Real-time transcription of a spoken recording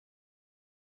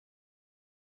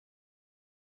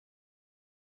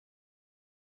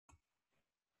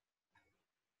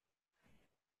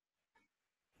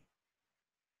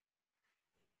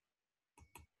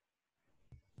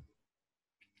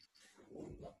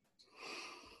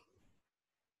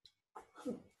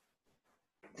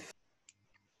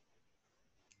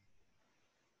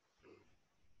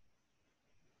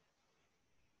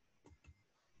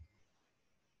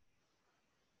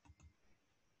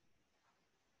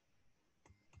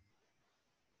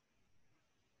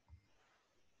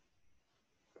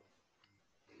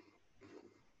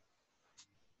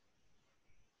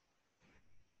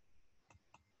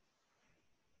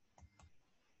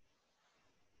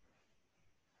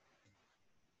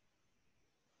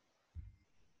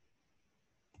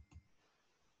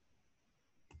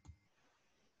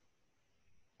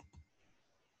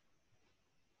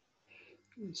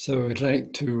So I'd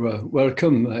like to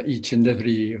welcome each and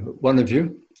every one of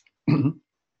you.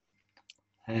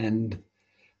 And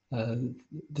uh,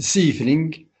 this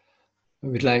evening, I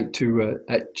would like to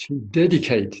actually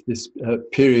dedicate this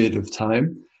period of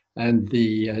time. And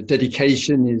the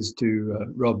dedication is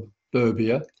to Rob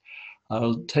Berbier.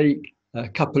 I'll take a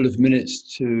couple of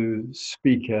minutes to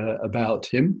speak about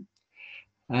him.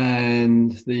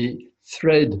 And the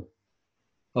thread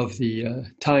of the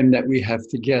time that we have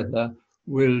together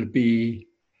will be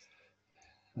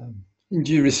in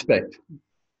due respect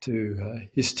to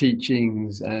his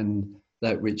teachings and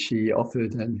that which he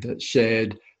offered and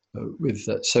shared with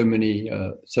so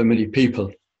many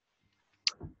people.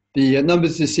 The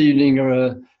numbers this evening are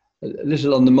a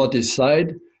little on the modest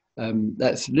side.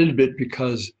 That's a little bit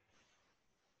because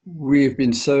we've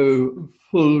been so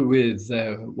full with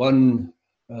one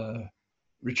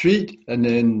retreat and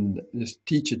then this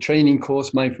teacher training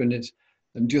course, mindfulness,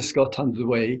 and just got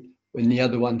underway when the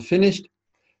other one finished.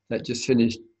 That just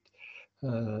finished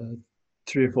 3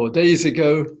 or 4 days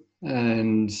ago.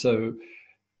 And so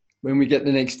when we get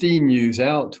the next news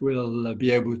out, we'll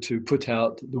be able to put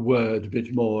out the word a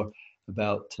bit more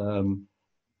about the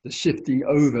shifting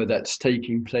over that's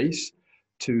taking place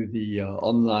to the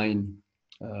online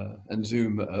and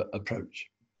Zoom approach.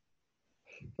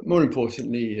 But more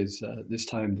importantly is this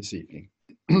time this evening.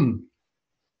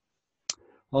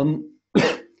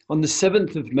 on the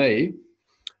 7th of May,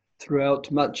 throughout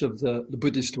much of the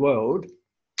Buddhist world,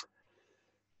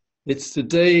 it's the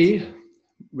day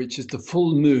which is the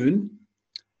full moon,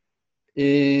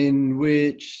 in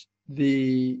which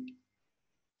the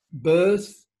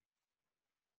birth,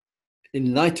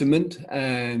 enlightenment,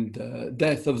 and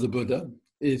death of the Buddha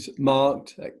is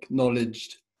marked,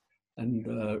 acknowledged,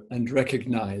 and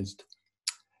recognized.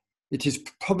 It is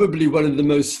probably one of the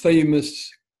most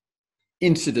famous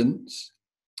incidents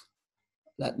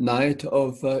that night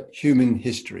of human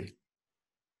history.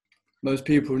 Most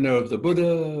people know of the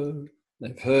Buddha.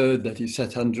 They've heard that he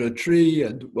sat under a tree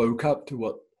and woke up to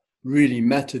what really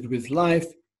mattered with life,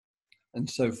 and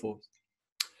so forth.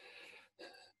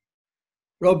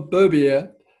 Rob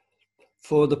Berbier,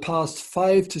 for the past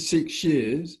 5 to 6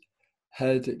 years,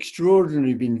 had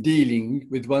extraordinarily been dealing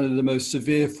with one of the most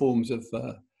severe forms of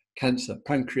cancer,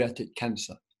 pancreatic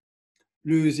cancer,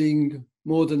 losing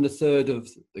more than a third of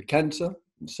the cancer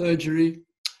in surgery,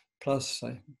 plus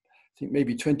I think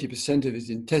maybe 20% of his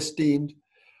intestines,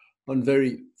 on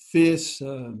very fierce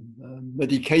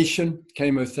medication,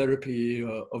 chemotherapy,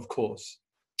 of course,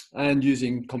 and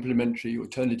using complementary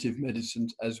alternative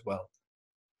medicines as well.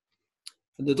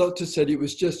 And the doctor said it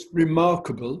was just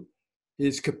remarkable,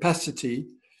 his capacity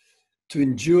to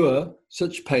endure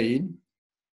such pain,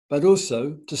 but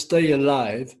also to stay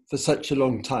alive for such a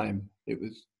long time. It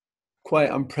was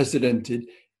quite unprecedented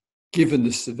given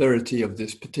the severity of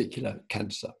this particular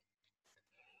cancer.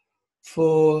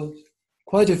 For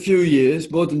quite a few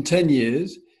years, more than 10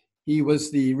 years, he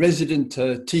was the resident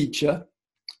teacher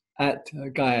at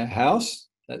Gaia House.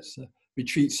 That's a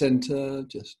retreat center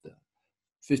just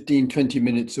 15, 20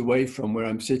 minutes away from where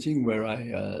I'm sitting, where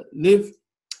I live.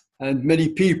 And many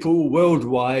people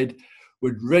worldwide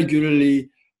would regularly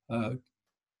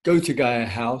go to Gaia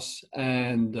House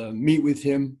and meet with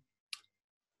him,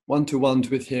 one-to-ones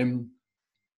with him,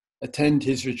 attend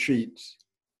his retreats.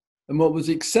 And what was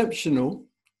exceptional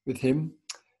with him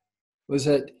was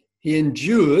that he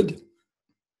endured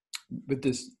with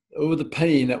this, all the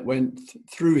pain that went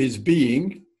through his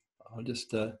being. I'll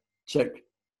just check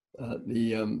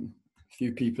the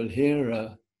few people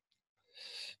here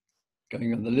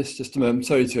going on the list just a moment.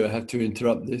 Sorry to have to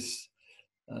interrupt this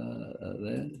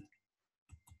there.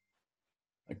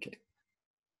 Okay.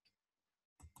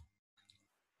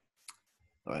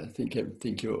 All right, I think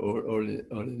you're all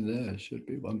in there. Should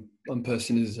be one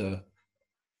person is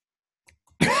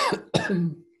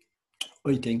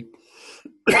waiting.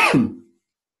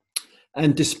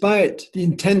 And despite the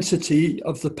intensity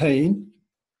of the pain,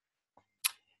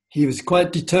 he was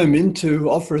quite determined to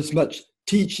offer as much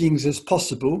teachings as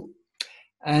possible,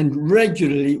 and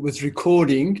regularly was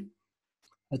recording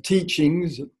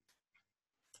teachings,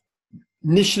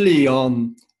 initially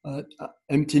on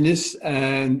emptiness,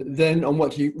 and then on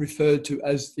what he referred to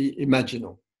as the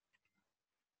imaginal.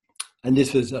 And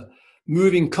this was a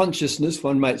moving consciousness,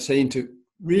 one might say, into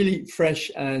really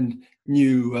fresh and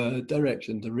new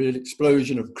directions, a real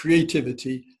explosion of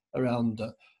creativity around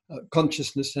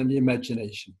consciousness and the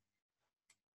imagination.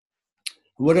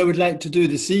 And what I would like to do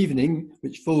this evening,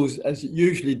 which falls as it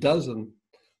usually does on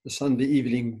the Sunday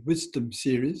evening wisdom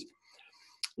series,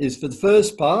 is for the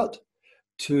first part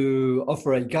to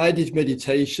offer a guided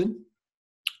meditation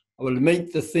I will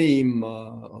make the theme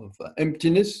of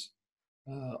emptiness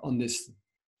on this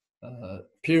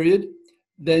period.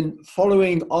 Then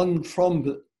following on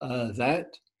from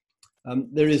that,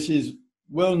 there is his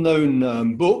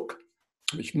well-known book,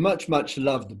 which much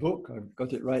loved book. I've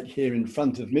got it right here in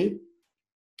front of me.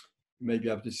 You may be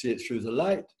able to see it through the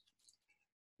light.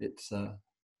 It's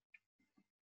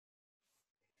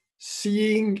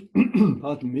Seeing,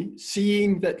 pardon me,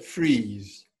 Seeing That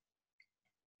Frees.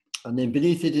 And then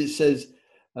beneath it, it says,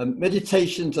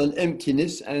 Meditations on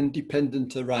Emptiness and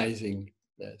Dependent Arising.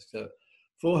 There's a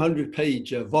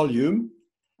 400-page volume.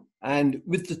 And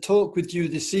with the talk with you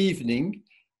this evening,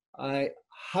 I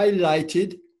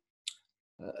highlighted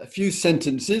a few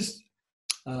sentences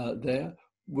there.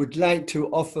 Would like to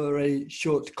offer a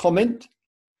short comment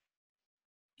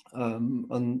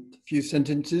on a few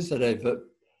sentences that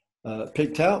I've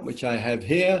picked out, which I have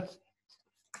here.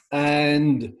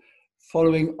 And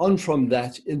following on from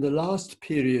that, in the last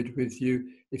period with you,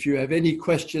 if you have any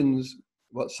questions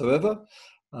whatsoever,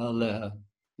 I'll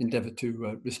endeavor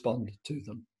to respond to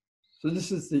them. So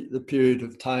this is the period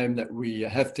of time that we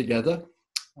have together.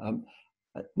 I'm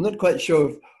not quite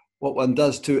sure what one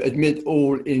does to admit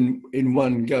all in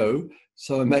one go.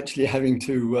 So I'm actually having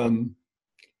to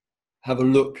have a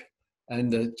look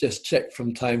and just check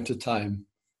from time to time.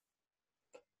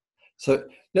 So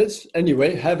let's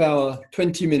anyway have our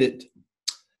 20-minute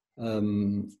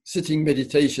sitting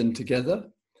meditation together.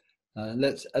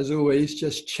 Let's, as always,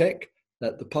 just check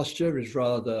that the posture is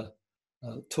rather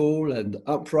tall and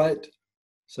upright,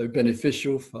 so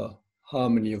beneficial for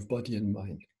harmony of body and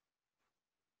mind.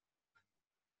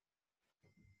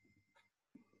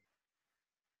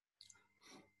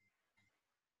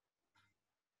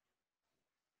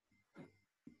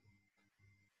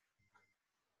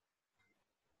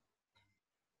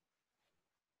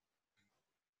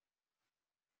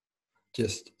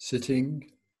 Just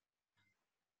sitting.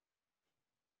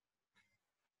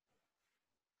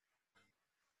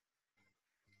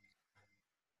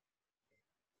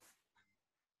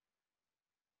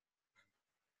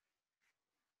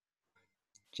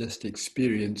 Just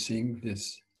experiencing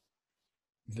this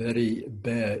very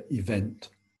bare event.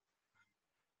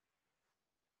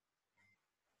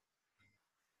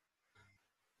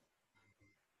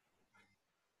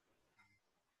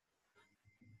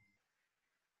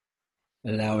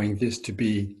 Allowing this to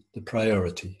be the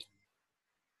priority.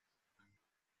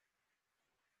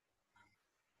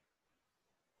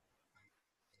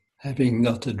 Having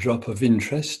not a drop of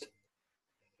interest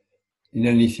in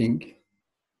anything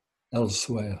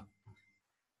elsewhere.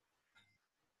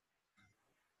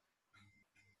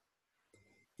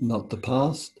 Not the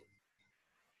past,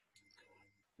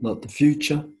 not the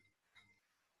future,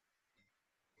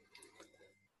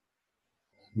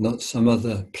 not some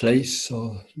other place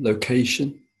or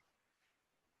location.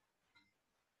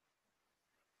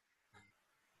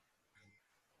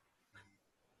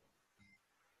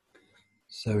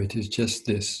 So it is just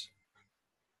this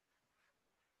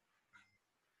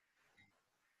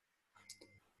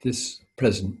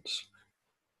presence,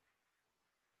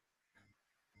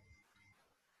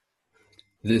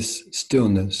 this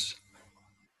stillness.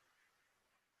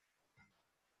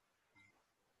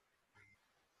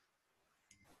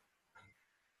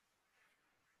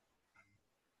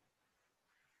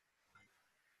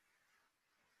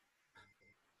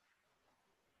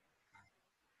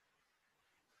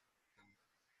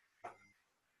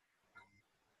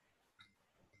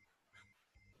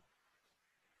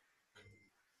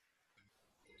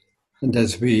 And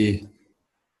as we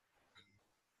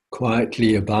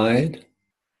quietly abide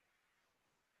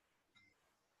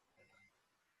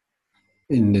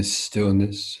in this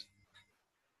stillness,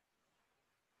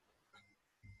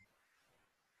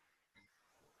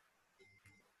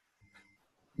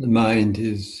 the mind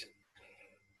is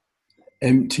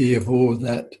empty of all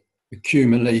that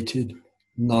accumulated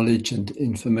knowledge and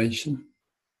information.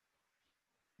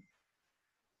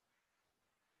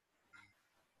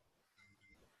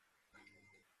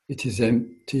 It is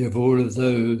empty of all of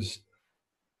those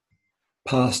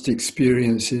past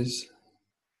experiences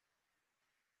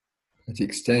that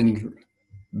extend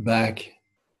back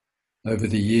over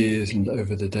the years and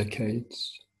over the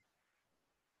decades.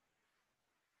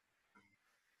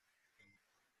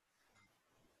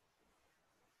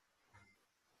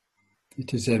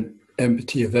 It is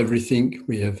empty of everything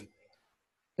we have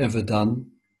ever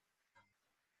done.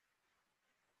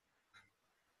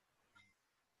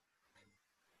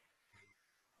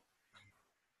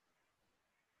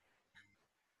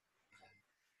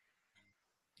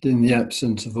 In the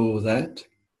absence of all that,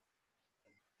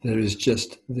 there is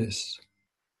just this.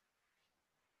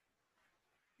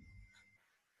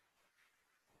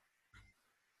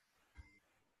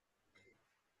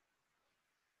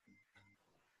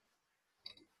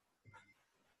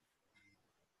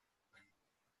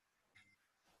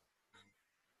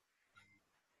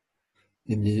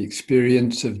 In the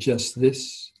experience of just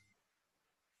this,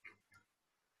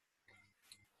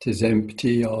 it is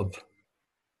empty of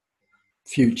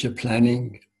future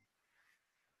planning,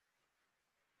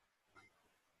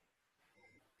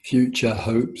 future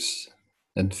hopes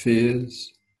and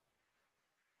fears.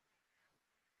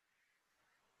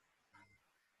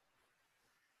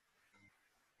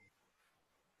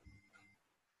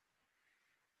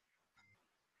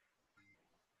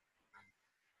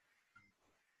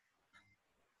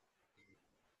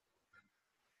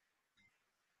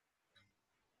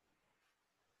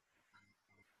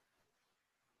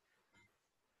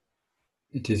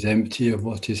 It is empty of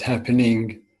what is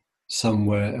happening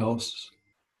somewhere else,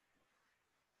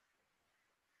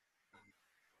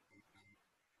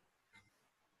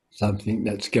 something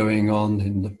that's going on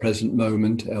in the present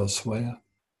moment elsewhere.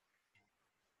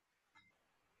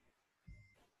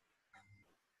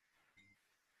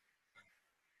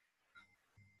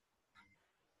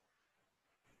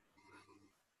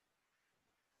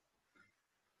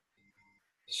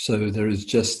 So there is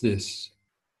just this.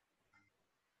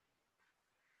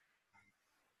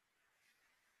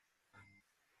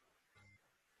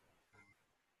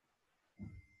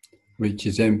 Which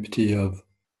is empty of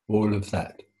all of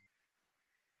that.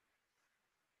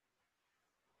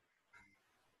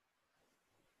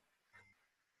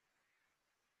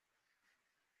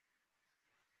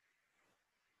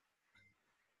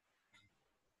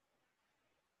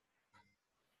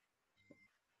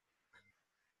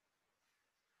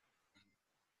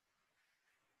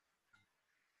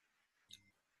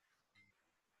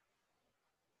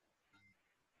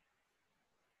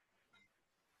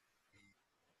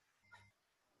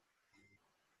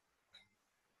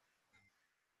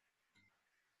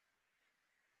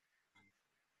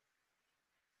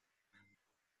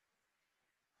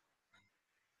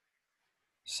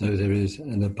 So there is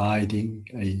an abiding,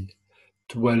 a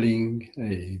dwelling,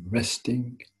 a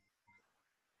resting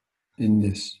in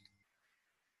this.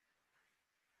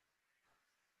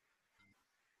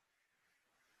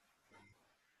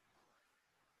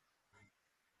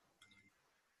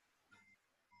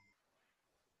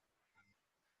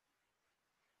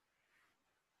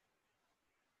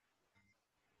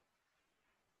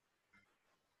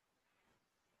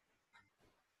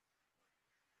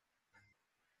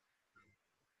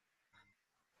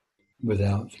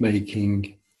 Without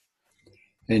making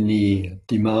any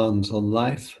demands on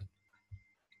life,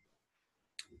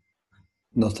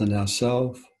 not on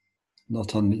ourselves,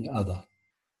 not on the other.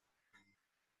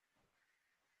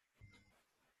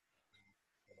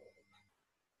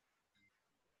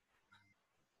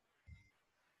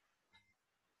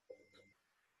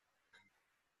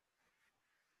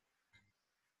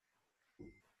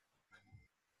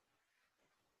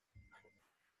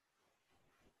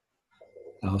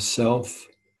 Ourself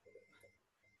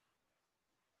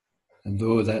and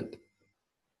all that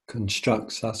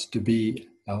constructs us to be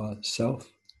ourself,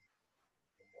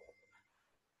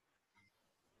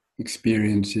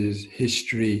 experiences,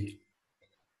 history,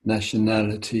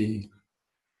 nationality,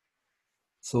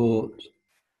 thought,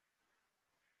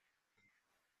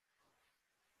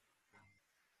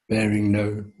 bearing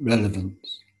no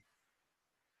relevance.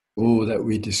 All that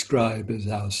we describe as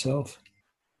ourself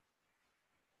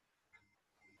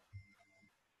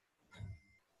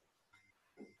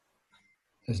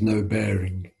has no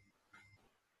bearing,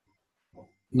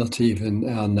 not even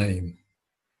our name.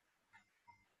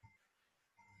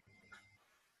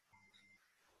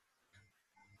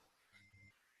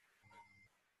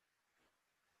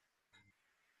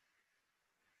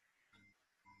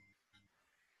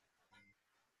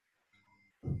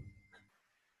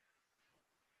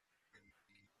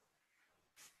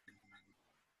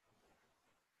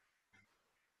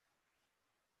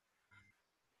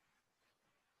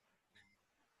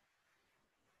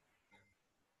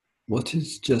 What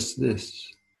is just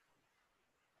this?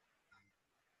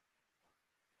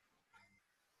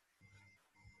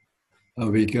 Are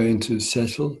we going to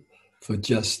settle for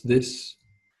just this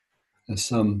as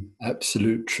some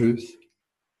absolute truth,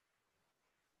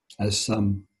 as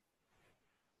some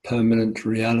permanent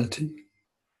reality?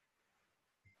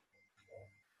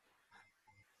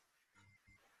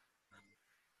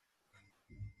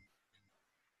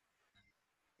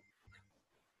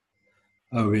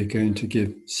 Are we going to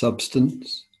give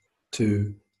substance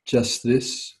to just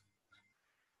this?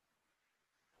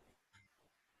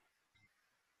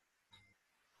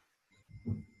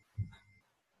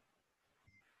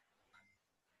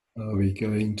 Are we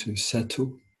going to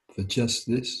settle for just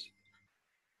this?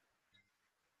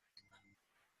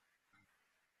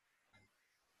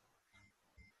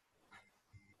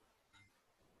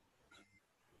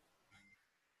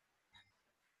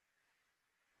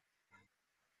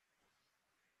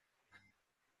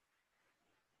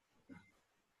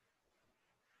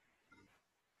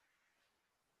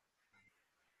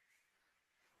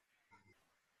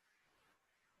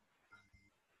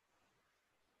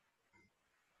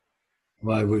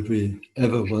 Why would we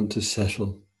ever want to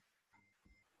settle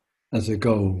as a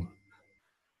goal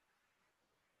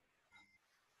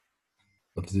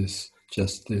of this,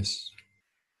 just this?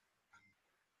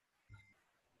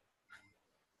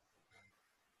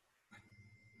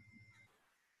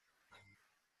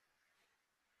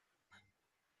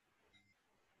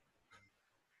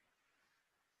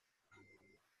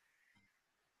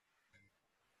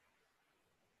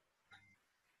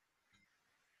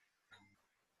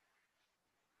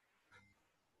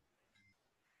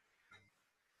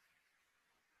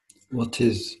 What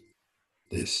is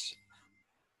this?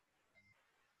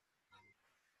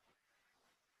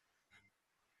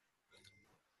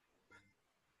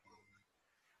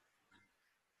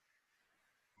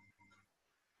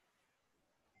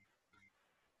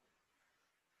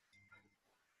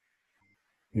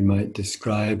 We might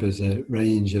describe as a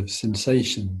range of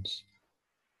sensations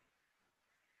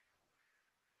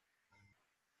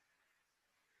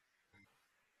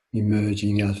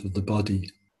emerging out of the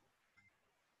body.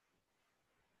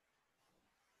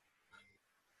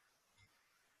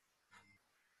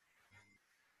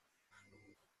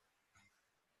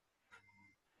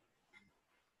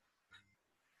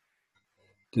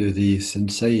 Do these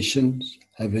sensations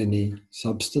have any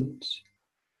substance?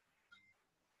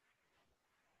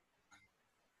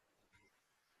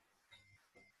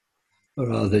 Or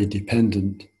are they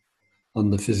dependent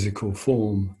on the physical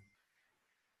form,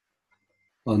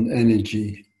 on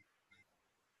energy,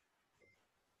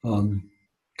 on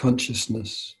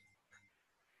consciousness,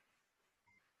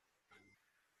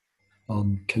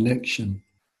 on connection,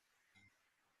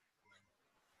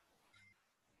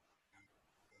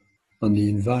 on the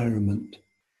environment,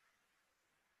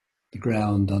 the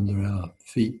ground under our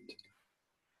feet,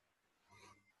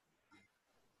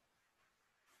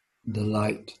 the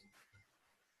light?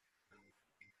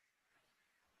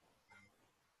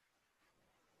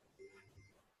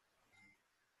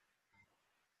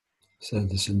 So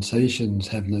the sensations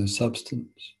have no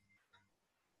substance.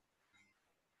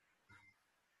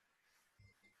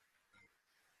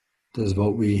 Does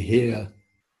what we hear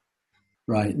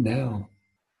right now,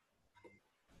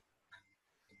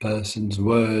 person's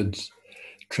words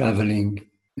traveling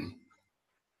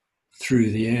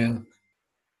through the air,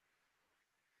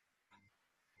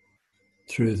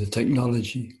 through the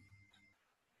technology,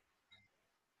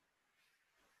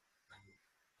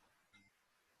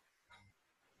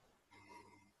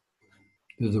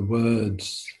 do the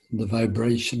words, the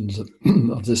vibrations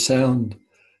of the sound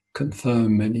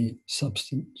confirm any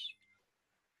substance?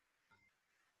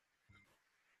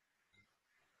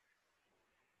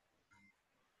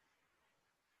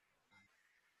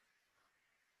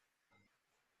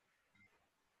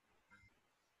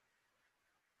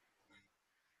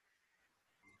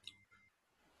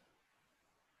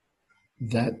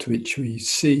 That which we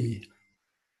see,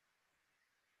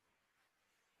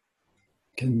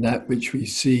 can that which we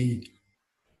see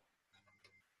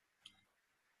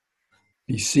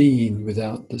be seen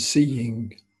without the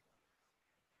seeing,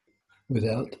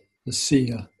 without the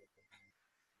seer?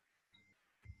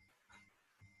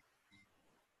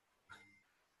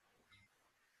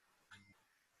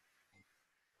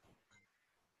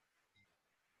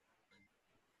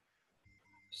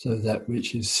 So that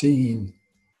which is seen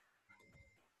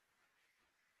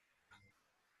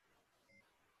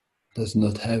does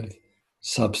not have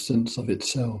substance of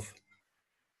itself,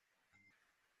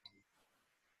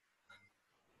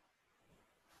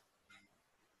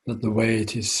 but the way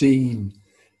it is seen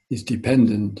is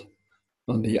dependent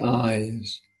on the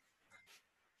eyes,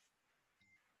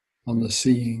 on the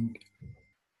seeing.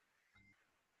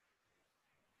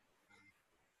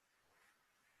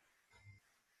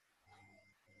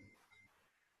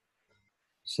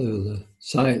 So the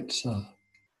sights are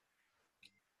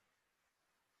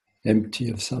empty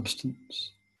of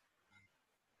substance.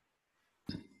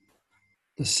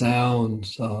 The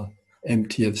sounds are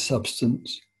empty of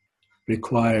substance,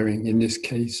 requiring, in this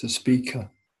case, a speaker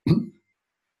and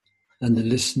a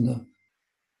listener,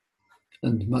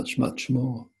 and much, much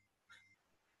more.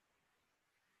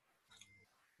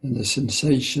 And the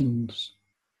sensations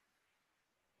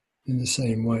in the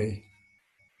same way.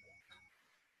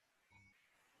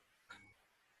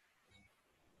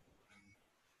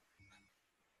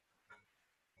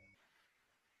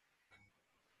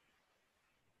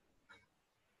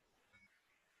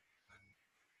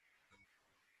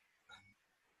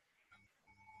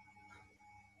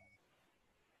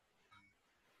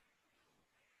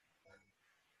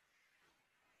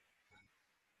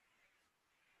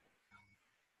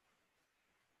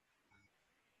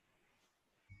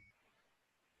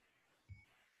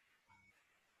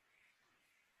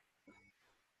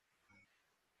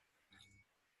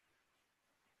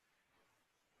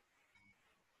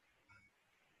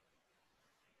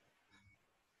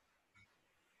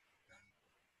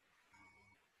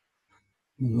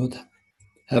 What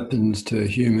happens to a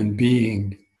human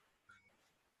being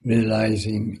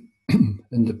realizing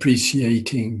and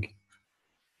appreciating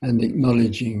and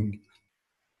acknowledging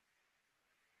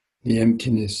the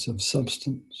emptiness of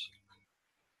substance?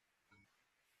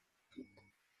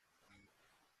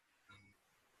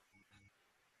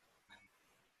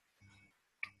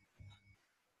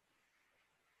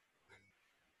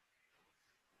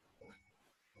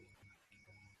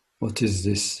 What is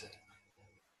this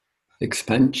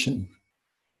expansion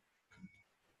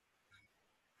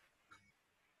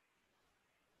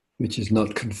which is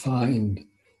not confined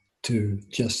to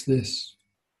just this?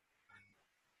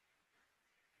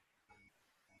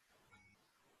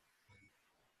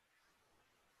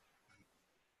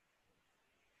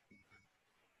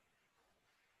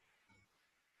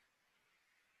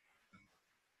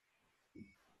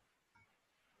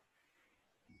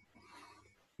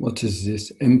 What is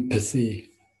this empathy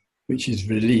which is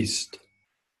released,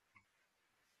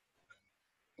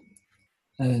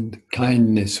 and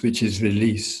kindness which is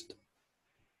released?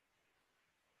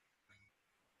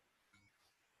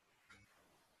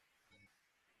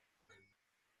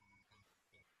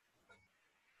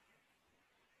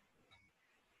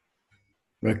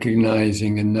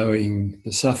 Recognizing and knowing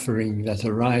the suffering that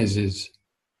arises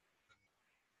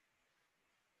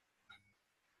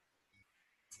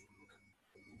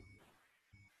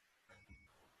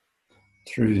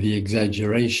through the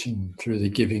exaggeration, through the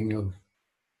giving of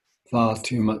far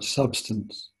too much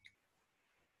substance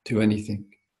to anything.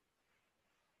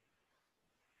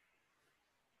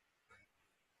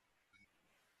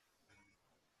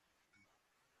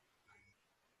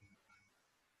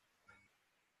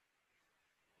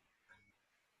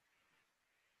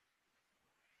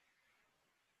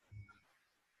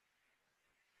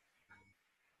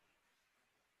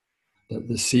 That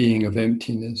the seeing of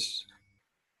emptiness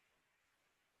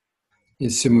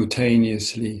is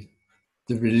simultaneously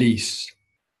the release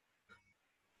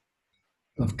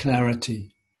of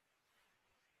clarity,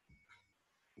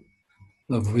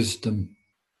 of wisdom,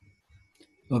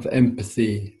 of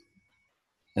empathy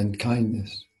and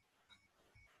kindness.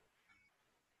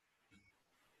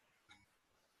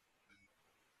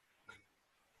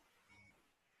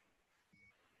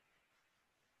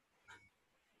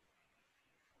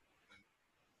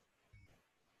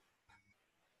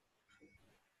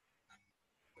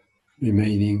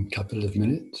 Remaining couple of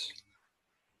minutes.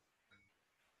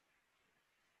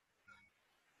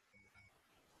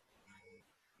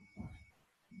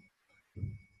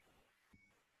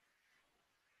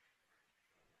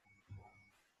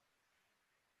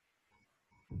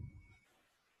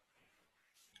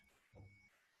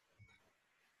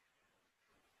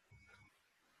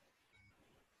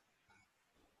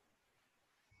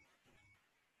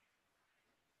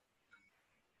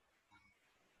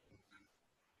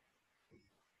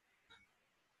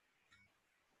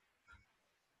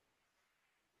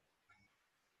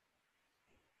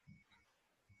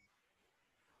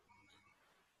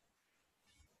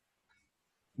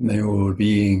 May all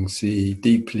beings see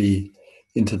deeply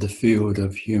into the field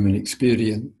of human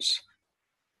experience.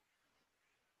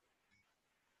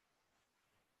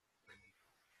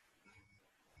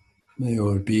 May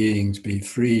all beings be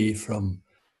free from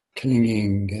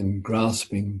clinging and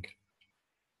grasping.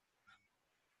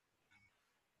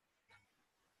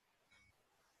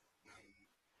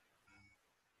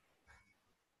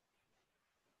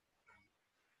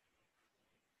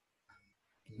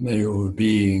 May all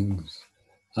beings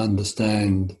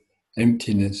understand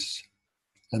emptiness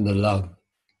and the love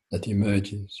that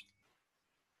emerges.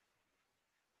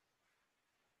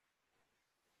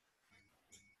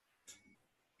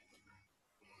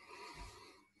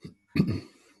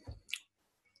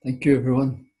 Thank you,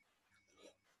 everyone.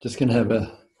 Just going to have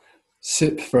a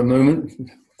sip for a moment.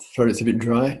 Throat's a bit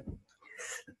dry.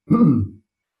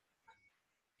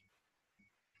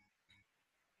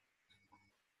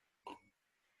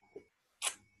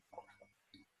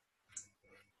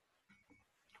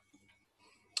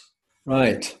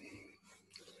 Right.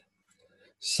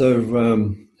 So,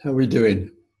 how are we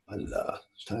doing? Allah,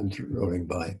 time's rolling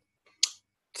by.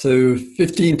 So,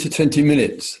 15 to 20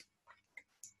 minutes.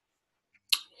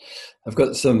 I've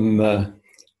got some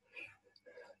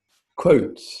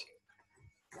quotes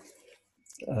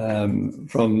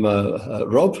from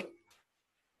Rob. I'm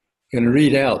going to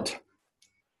read out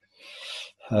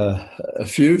a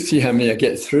few, see how many I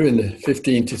get through in the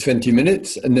 15 to 20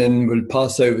 minutes, and then we'll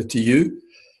pass over to you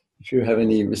if you have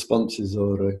any responses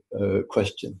or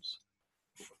questions.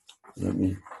 Let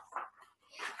me.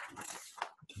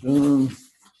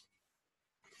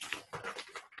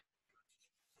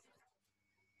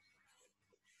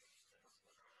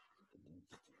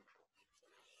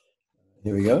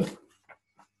 Here we go.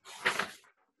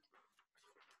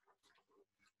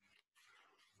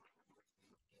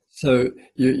 So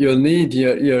you'll need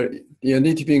you'll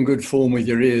need to be in good form with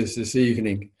your ears this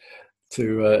evening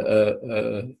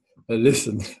to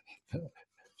listen.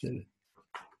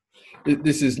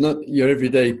 This is not your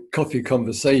everyday coffee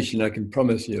conversation, I can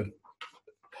promise you.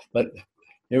 But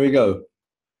here we go.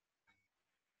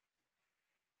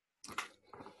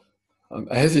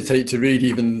 I hesitate to read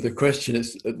even the question,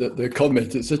 the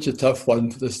comment. It's such a tough one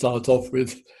to start off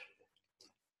with.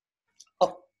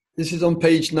 Oh, this is on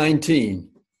page 19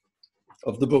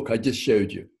 of the book I just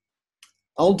showed you.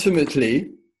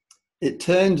 Ultimately, it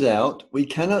turns out we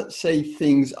cannot say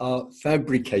things are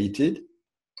fabricated,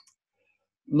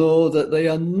 nor that they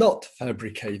are not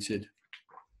fabricated.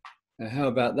 Now, how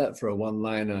about that for a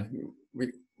one-liner?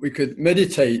 We could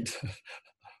meditate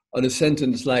on a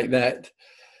sentence like that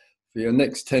for your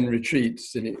next 10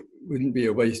 retreats, and it wouldn't be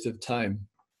a waste of time.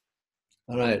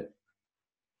 All right.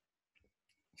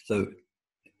 So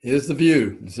here's the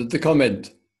view. This is the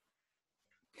comment.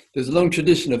 There's a long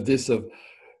tradition of this, of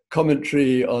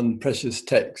commentary on precious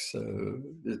texts. So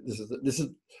this is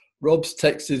Rob's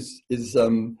text is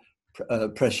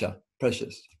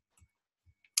precious.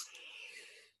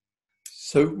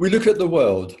 So we look at the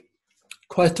world.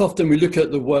 Quite often we look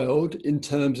at the world in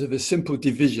terms of a simple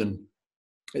division.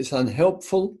 It's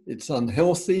unhelpful, it's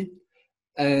unhealthy,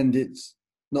 and it's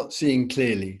not seeing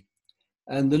clearly.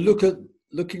 And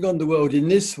looking on the world in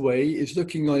this way is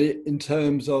looking on it in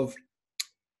terms of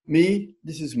me,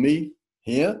 this is me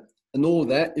here, and all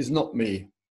that is not me.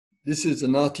 This is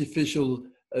an artificial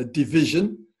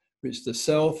division which the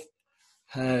self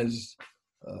has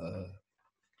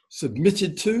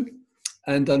submitted to,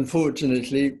 and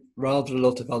unfortunately, rather a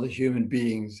lot of other human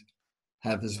beings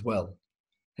have as well.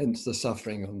 Hence the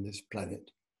suffering on this planet.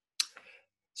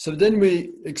 So then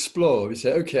we explore, we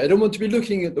say, okay, I don't want to be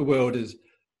looking at the world as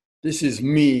this is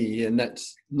me and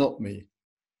that's not me.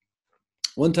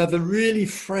 I want to have a really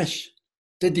fresh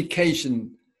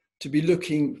dedication to be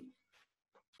looking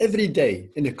every day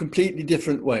in a completely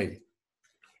different way.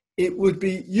 It would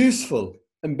be useful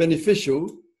and beneficial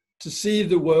to see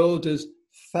the world as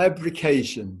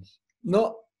fabrications,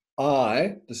 not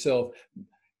I, the self,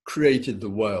 created the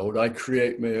world. I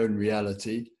create my own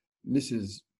reality. This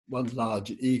is one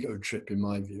large ego trip in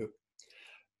my view.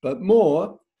 But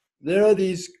more, there are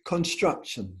these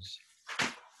constructions,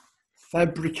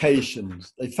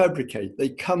 fabrications. They fabricate, they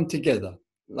come together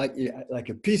like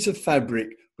a piece of fabric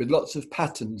with lots of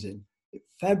patterns in. It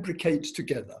fabricates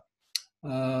together.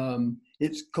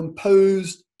 It's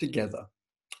composed together.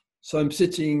 So I'm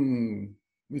sitting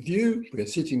with you, we're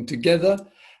sitting together,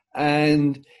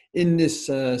 and in this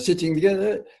sitting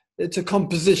together, it's a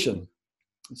composition.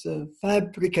 It's a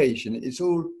fabrication. It's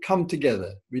all come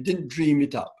together. We didn't dream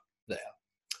it up there.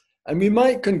 And we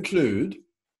might conclude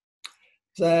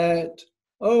that,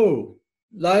 oh,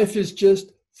 life is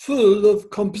just full of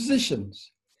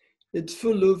compositions. It's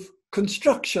full of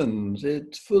constructions.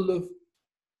 It's full of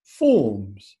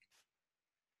forms.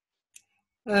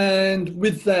 And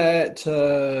with that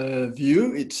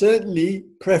view, it's certainly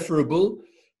preferable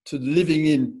to living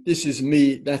in this is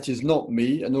me, that is not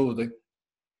me, and all the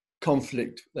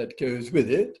conflict that goes with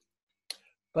it.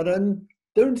 But I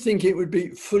don't think it would be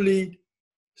fully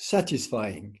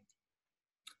satisfying.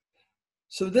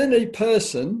 So then a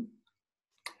person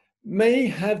may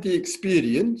have the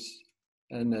experience,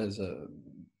 and as a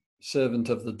servant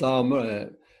of the Dharma,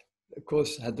 of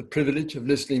course, had the privilege of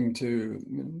listening to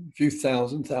a few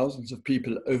thousands of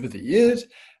people over the years,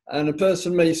 and a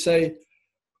person may say,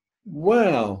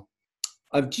 wow,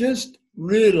 I've just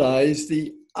realized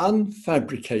the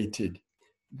unfabricated,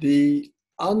 the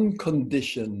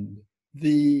unconditioned,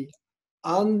 the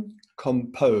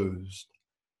uncomposed.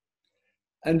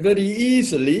 And very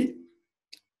easily,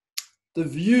 the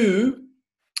view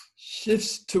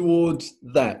shifts towards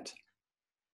that.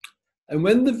 And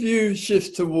when the view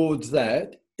shifts towards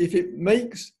that, if it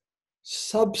makes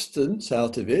substance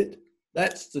out of it,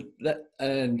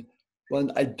 and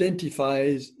one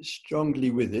identifies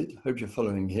strongly with it, hope you're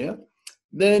following here,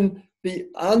 then the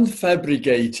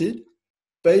unfabricated,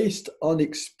 based on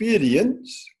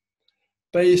experience,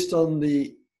 based on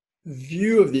the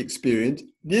view of the experience,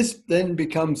 this then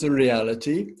becomes a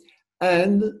reality,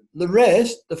 and the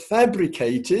rest, the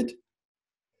fabricated,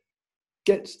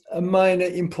 gets a minor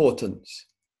importance.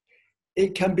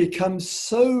 It can become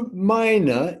so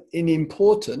minor in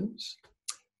importance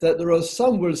that there are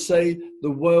some will say the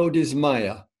world is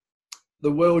Maya.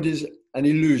 The world is an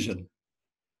illusion.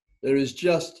 There is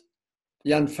just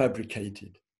the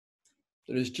unfabricated.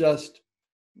 There is just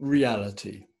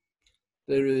reality.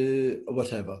 there is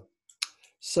whatever.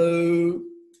 So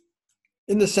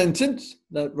in the sentence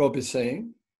that Rob is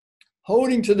saying,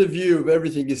 holding to the view of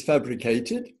everything is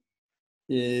fabricated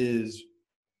is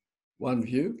one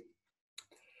view.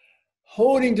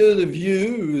 Holding to the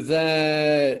view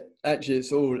that actually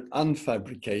it's all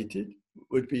unfabricated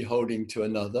would be holding to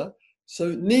another. So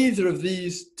neither of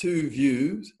these two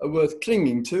views are worth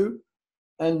clinging to,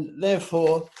 and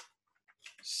therefore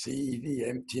see the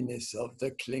emptiness of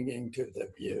the clinging to the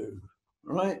view.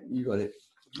 Right? You got it.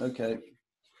 Okay.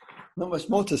 Not much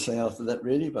more to say after that,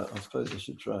 really, but I suppose I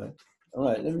should try. All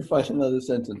right, let me find another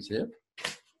sentence here.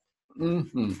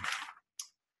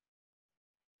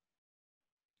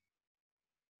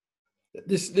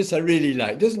 This I really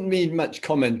like. Doesn't mean much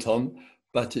comment on,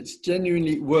 but it's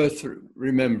genuinely worth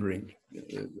remembering.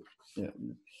 Yeah.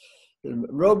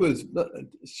 Rob was an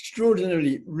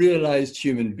extraordinarily realized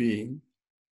human being.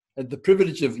 Had the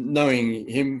privilege of knowing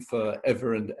him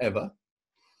forever and ever.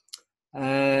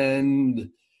 And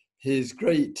his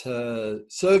great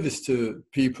service to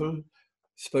people,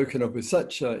 spoken of with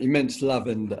such immense love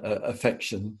and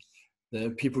affection.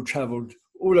 The people traveled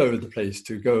all over the place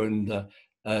to go and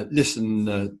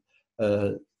listen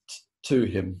to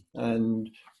him. And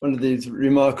one of these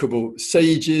remarkable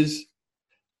sages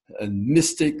and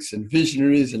mystics and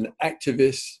visionaries and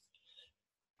activists.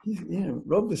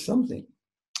 Rob was something.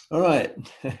 All right.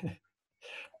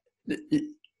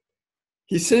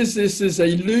 He says this is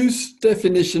a loose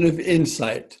definition of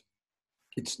insight.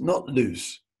 It's not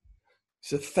loose.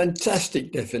 It's a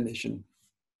fantastic definition.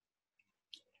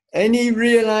 Any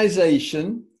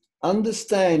realization,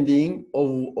 understanding,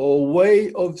 or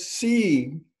way of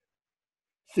seeing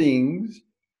things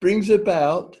brings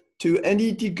about, to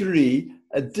any degree,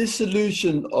 a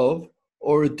dissolution of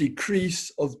or a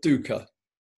decrease of dukkha.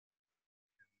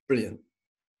 Brilliant.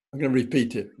 I'm going to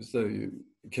repeat it so you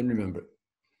can remember it.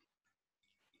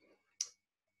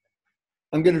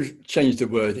 I'm going to change the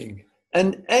wording.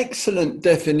 An excellent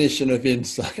definition of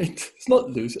insight. It's not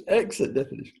loose, excellent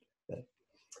definition.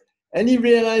 Any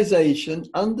realization,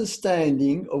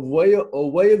 understanding of way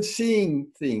of seeing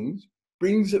things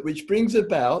which brings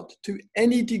about, to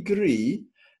any degree,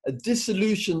 a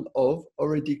dissolution of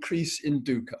or a decrease in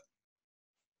dukkha.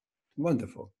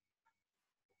 Wonderful.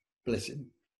 Bless him.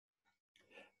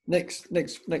 Next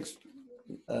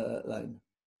line.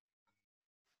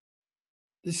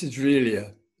 This is really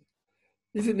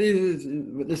this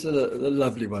is a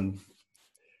lovely one.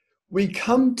 We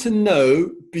come to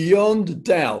know beyond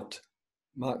doubt,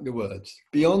 mark the words,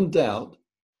 beyond doubt,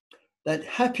 that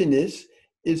happiness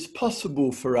is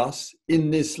possible for us in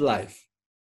this life.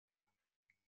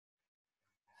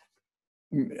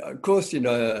 Of course,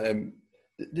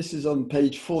 this is on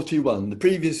page 41. The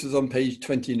previous was on page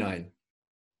 29.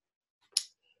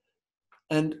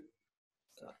 And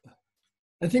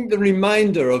I think the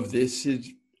reminder of this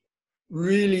is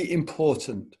really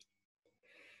important,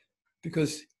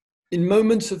 because in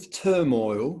moments of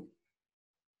turmoil,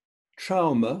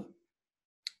 trauma,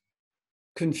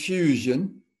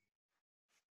 confusion,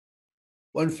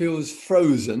 one feels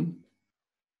frozen.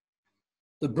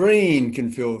 The brain can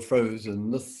feel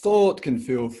frozen, the thought can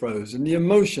feel frozen, the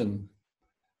emotion,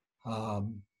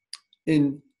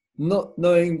 in not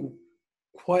knowing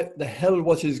quite the hell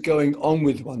what is going on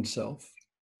with oneself.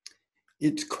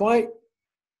 It's quite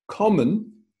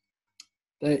common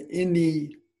that in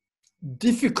the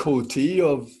difficulty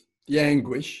of the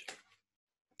anguish,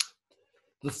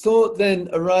 the thought then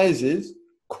arises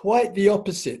quite the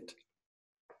opposite.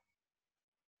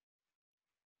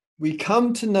 We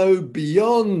come to know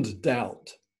beyond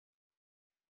doubt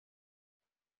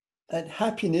that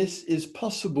happiness is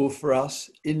possible for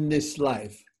us in this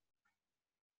life.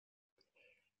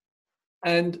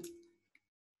 And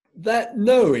that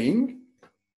knowing,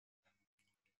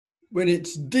 when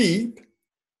it's deep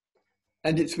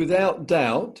and it's without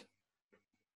doubt,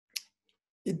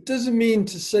 it doesn't mean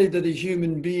to say that a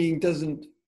human being doesn't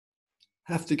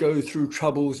have to go through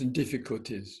troubles and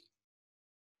difficulties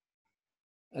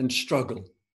and struggle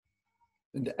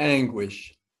and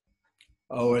anguish,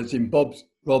 or as in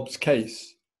Rob's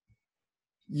case,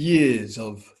 years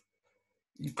of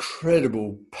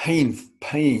incredible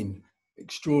pain,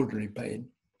 extraordinary pain.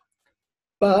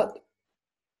 But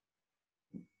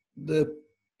the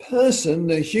person,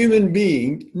 the human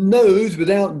being, knows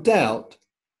without doubt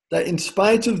that in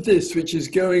spite of this which is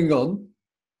going on,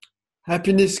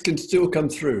 happiness can still come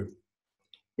through.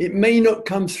 It may not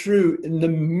come through in the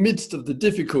midst of the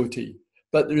difficulty,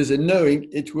 but there is a knowing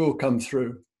it will come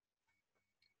through.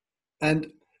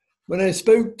 And when I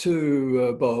spoke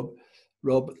to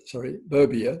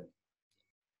Bobbia,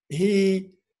 he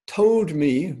told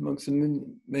me, amongst the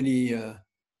many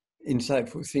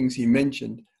insightful things he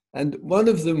mentioned, and one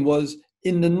of them was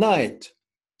in the night.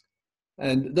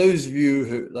 And those of you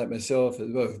who, like myself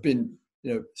as well, have been,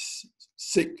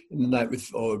 sick in the night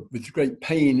with great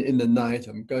pain in the night.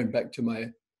 I'm going back to my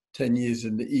 10 years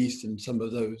in the East and some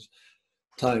of those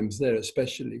times there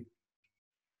especially.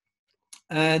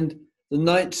 And the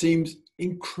night seems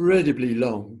incredibly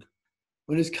long.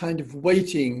 One is kind of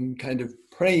waiting, kind of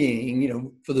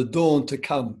praying, for the dawn to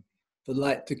come, for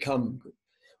light to come,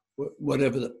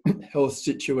 whatever the health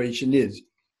situation is.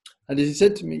 And he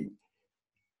said to me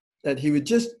that he would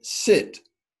just sit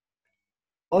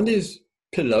on his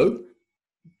pillow,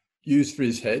 used for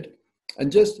his head,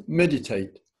 and just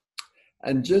meditate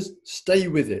and just stay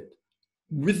with it,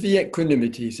 with the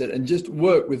equanimity, he said, and just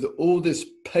work with all this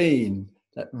pain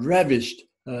that ravished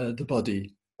the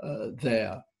body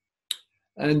there.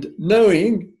 And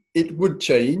knowing it would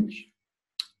change,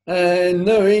 and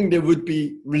knowing there would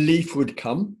be relief would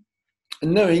come,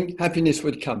 and knowing happiness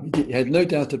would come. He had no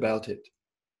doubt about it.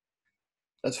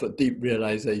 That's what deep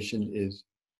realization is.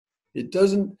 It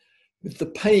doesn't, with the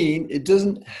pain, it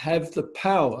doesn't have the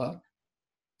power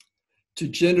to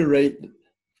generate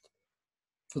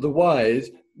for the wise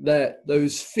that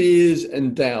those fears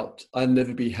and doubt, I'll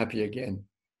never be happy again,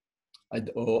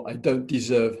 or I don't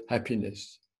deserve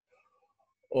happiness,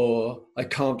 or I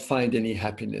can't find any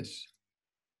happiness.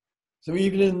 So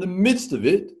even in the midst of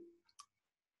it,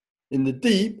 in the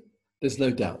deep, there's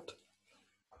no doubt.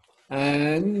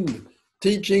 And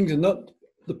teachings are not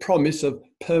the promise of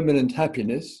permanent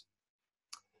happiness,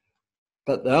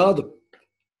 but they are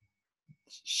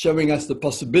showing us the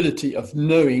possibility of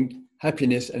knowing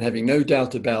happiness and having no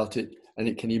doubt about it, and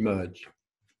it can emerge.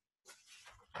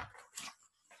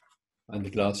 And the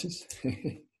glasses.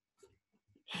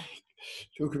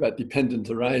 Talk about dependent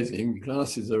arising.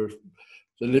 Glasses are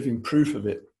the living proof of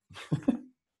it.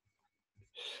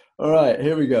 All right,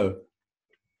 here we go.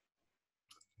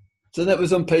 So that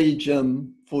was on page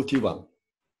 41.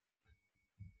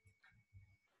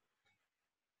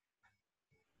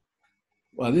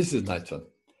 Well, this is a nice one.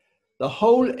 The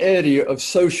whole area of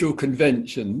social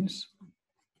conventions,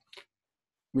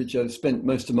 which I've spent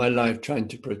most of my life trying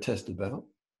to protest about,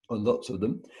 on lots of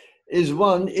them, is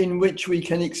one in which we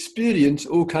can experience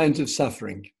all kinds of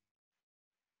suffering.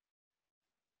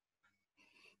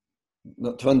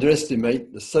 Not to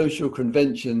underestimate the social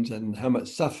conventions and how much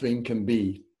suffering can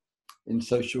be in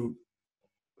social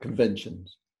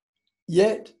conventions.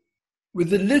 Yet,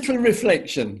 with a little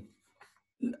reflection,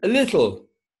 a little,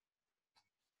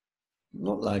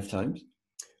 not lifetimes,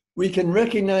 we can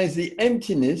recognize the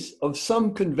emptiness of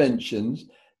some conventions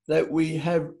that we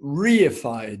have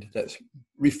reified, that's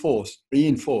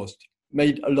reinforced,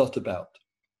 made a lot about.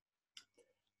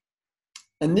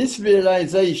 And this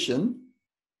realization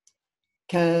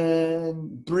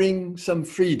can bring some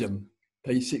freedom,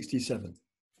 page 67.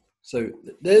 So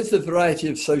there's the variety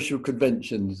of social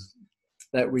conventions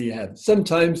that we have,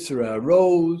 sometimes through our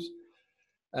roles,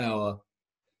 our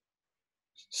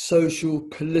social,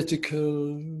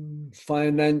 political,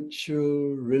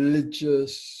 financial,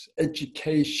 religious,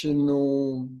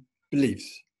 educational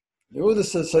beliefs, all the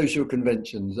social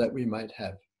conventions that we might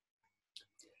have.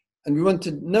 And we want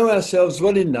to know ourselves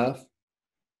well enough.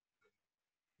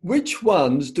 Which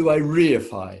ones do I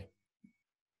reify?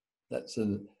 That's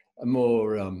a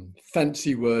more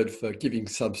fancy word for giving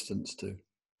substance to.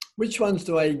 Which ones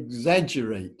do I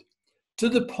exaggerate to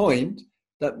the point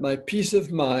that my peace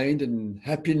of mind and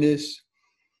happiness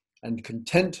and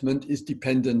contentment is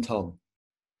dependent on,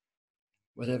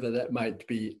 whatever that might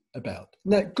be about?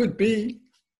 And that could be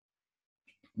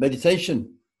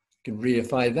meditation, you can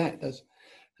reify that,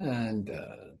 and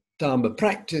Dharma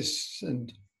practice,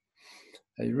 and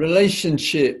a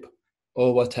relationship,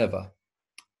 or whatever.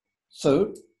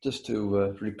 So, just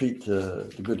to repeat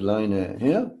the good line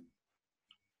here,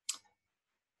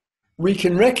 we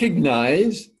can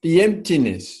recognize the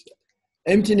emptiness.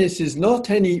 Emptiness is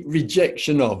not any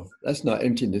rejection of. That's not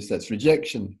emptiness, that's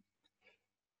rejection.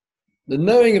 The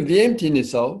knowing of the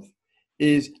emptiness of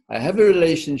is I have a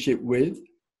relationship with,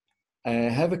 I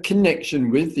have a connection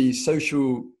with these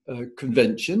social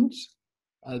conventions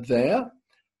there,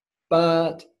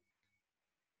 but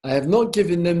I have not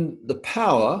given them the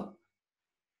power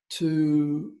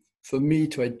for me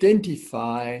to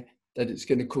identify that it's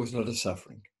going to cause a lot of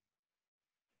suffering.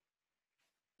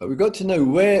 But we've got to know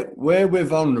where we're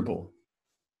vulnerable,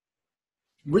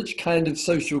 which kind of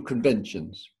social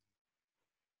conventions.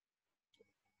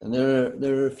 And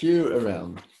there are a few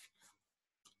around.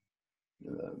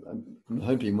 I'm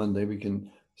hoping one day we can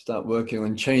start working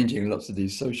on changing lots of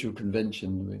these social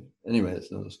conventions. Anyway, that's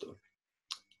another story.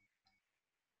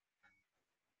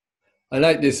 I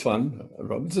like this one,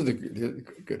 Rob. This is a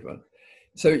good one.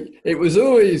 So it was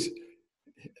always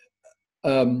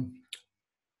Rob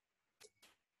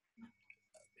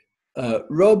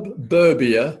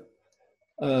Berbier,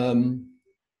 the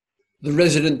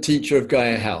resident teacher of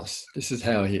Gaia House. This is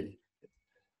how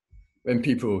when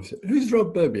people say, who's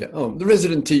Rob Berbier? Oh, the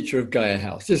resident teacher of Gaia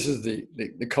House. This is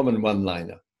the common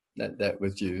one-liner that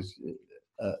was used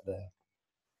there.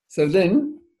 So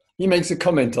then he makes a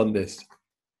comment on this.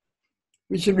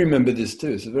 We should remember this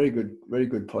too. It's a very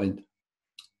good point.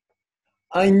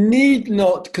 I need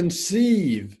not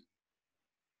conceive.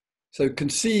 So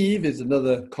conceive is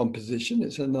another composition.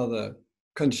 It's another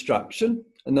construction,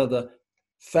 another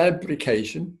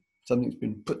fabrication. Something's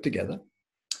been put together.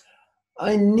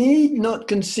 I need not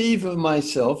conceive of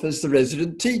myself as the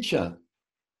resident teacher.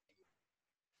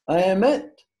 I am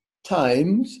at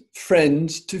times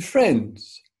friends to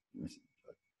friends.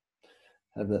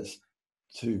 Have that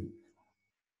too.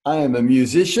 I am a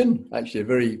musician, actually a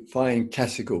very fine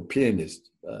classical pianist,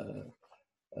 by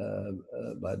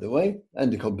the way,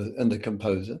 and a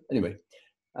composer. Anyway,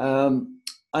 I'm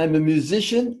a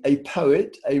musician, a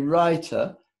poet, a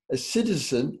writer, a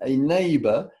citizen, a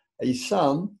neighbor, a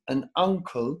son, an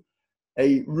uncle,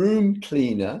 a room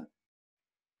cleaner,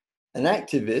 an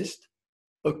activist,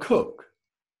 a cook.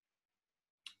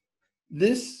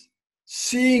 This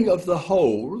seeing of the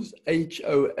wholes,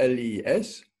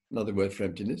 H-O-L-E-S, another word for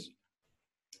emptiness,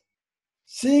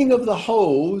 seeing of the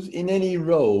wholes in any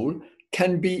role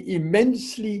can be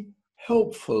immensely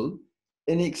helpful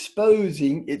in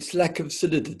exposing its lack of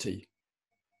solidity.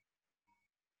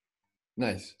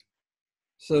 Nice.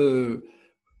 So,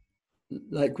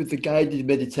 like with the guided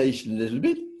meditation a little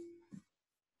bit,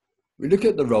 we look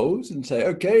at the roles and say,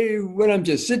 okay, when I'm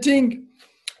just sitting,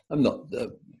 I'm not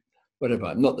the, whatever,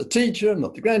 I'm not the teacher, I'm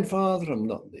not the grandfather, I'm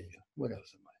not the, what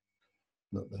else am I?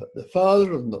 Not the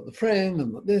father, I'm not the friend,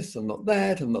 I'm not this, I'm not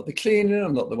that, I'm not the cleaner,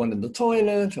 I'm not the one in the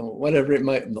toilet, or whatever it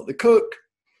might, I'm not the cook,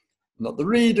 I'm not the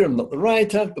reader, I'm not the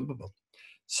writer, blah, blah, blah.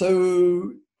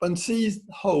 So one sees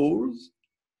holes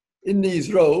in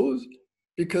these roles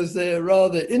because they're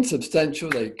rather insubstantial.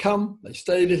 They come, they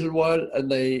stay a little while, and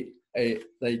they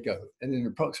go. And in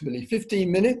approximately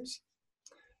 15 minutes,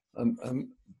 I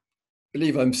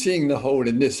believe I'm seeing the hole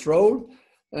in this role,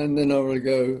 and then I will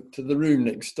go to the room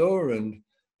next door and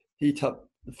heat up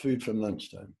the food from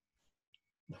lunchtime.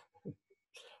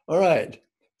 All right.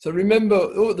 So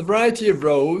remember the variety of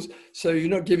roles. So you're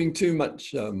not giving too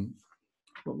much,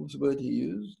 what was the word he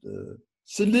used?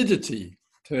 Solidity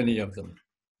to any of them.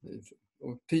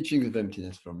 Teachings of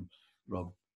emptiness from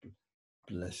Rob.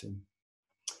 Bless him.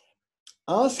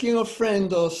 Asking a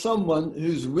friend or someone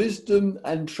whose wisdom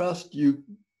and trust you,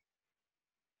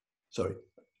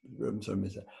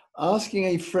 asking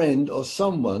a friend or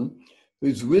someone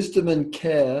whose wisdom and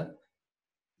care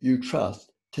you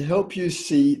trust to help you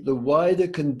see the wider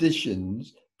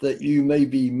conditions that you may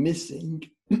be missing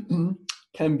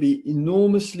can be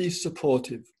enormously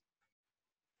supportive.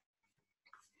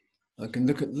 I can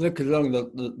look along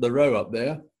the row up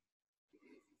there.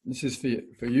 This is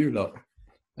for you lot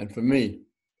and for me.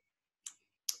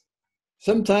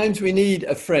 Sometimes we need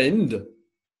a friend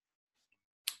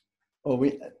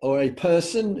or a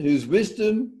person whose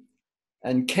wisdom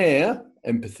and care,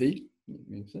 empathy,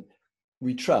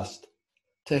 we trust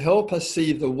to help us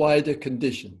see the wider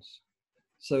conditions.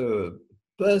 So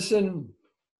a person,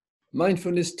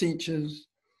 mindfulness teachers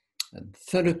and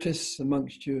therapists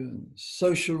amongst you, and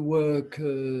social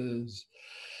workers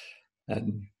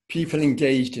and people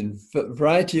engaged in a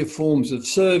variety of forms of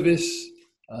service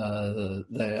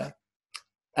there.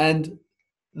 And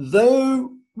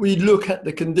though we look at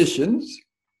the conditions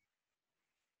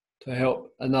to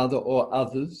help another or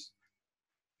others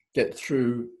get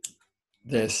through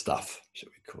their stuff, shall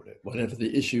we call it, whatever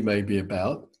the issue may be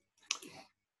about.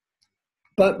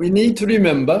 But we need to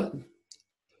remember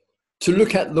to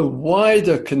look at the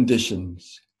wider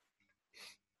conditions,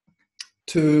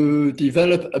 to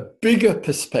develop a bigger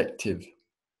perspective.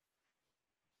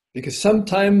 Because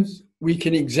sometimes we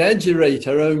can exaggerate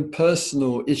our own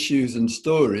personal issues and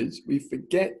stories. We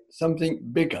forget something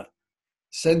bigger,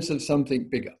 sense of something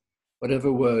bigger,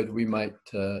 whatever word we might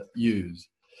use.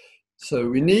 So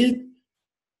we need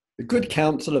the good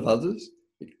counsel of others.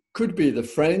 It could be the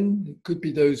friend, it could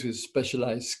be those with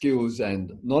specialized skills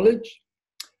and knowledge.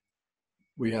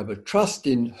 We have a trust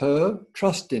in her,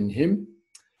 trust in him.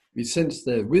 We sense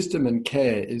their wisdom and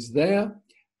care is there,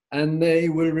 and they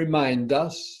will remind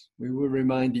us, we will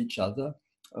remind each other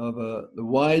of the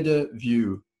wider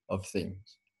view of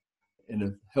things. in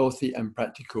a healthy and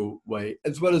practical way,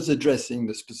 as well as addressing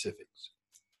the specifics.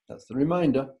 That's the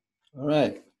reminder. All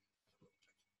right.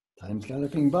 Time's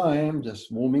galloping by. I'm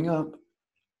just warming up.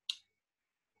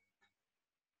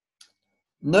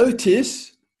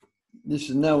 Notice, this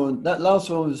is now on, that last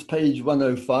one was page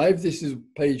 105. This is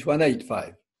page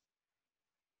 185.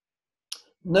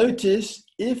 Notice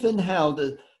if and how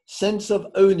the sense of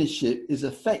ownership is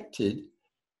affected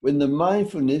when the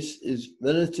mindfulness is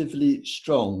relatively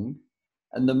strong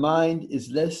and the mind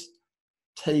is less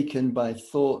taken by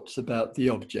thoughts about the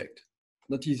object.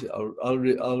 Not easy. I'll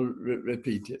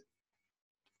repeat it.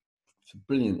 It's a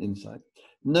brilliant insight.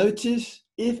 Notice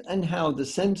if and how the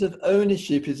sense of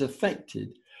ownership is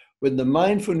affected when the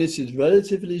mindfulness is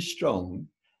relatively strong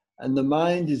and the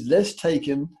mind is less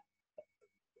taken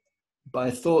by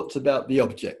thoughts about the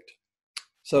object.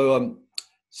 So I'm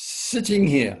sitting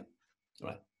here,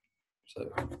 right? So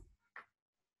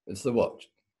it's the watch.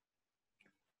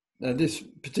 Now this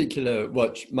particular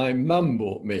watch, my mum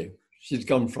bought me. She's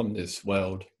gone from this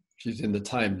world. She's in the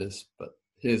timeless, but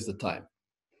here's the time.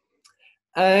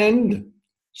 And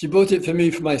she bought it for me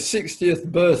for my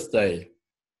 60th birthday.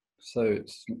 So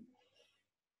it's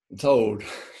old,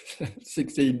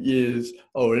 16 years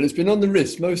old. And it's been on the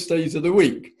wrist most days of the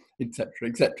week, etc.,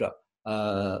 etc.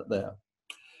 There.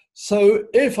 So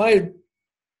if I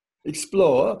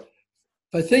explore,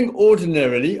 if I think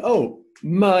ordinarily, oh,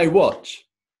 my watch.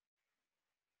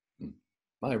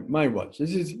 My watch.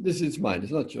 This is mine.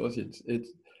 It's not yours.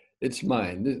 It's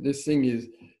mine. This thing is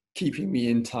keeping me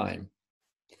in time.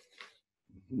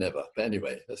 Never. But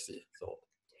anyway, that's the thought.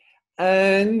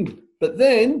 But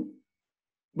then,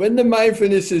 when the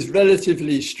mindfulness is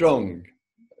relatively strong,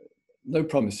 no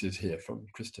promises here from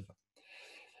Christopher.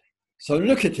 So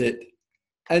look at it,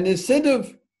 and instead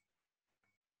of,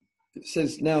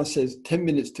 now says 10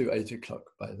 minutes to 8 o'clock,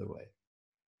 by the way.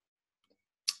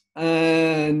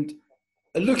 And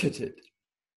look at it,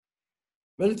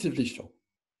 relatively strong.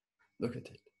 Look at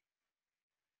it.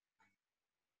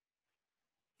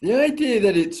 The idea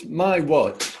that it's my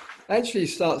watch actually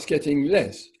starts getting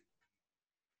less.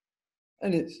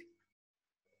 And it's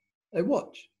a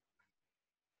watch.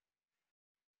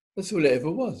 That's all it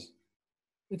ever was.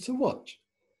 It's a watch.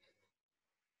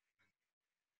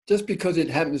 Just because it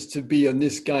happens to be on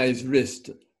this guy's wrist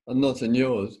and not on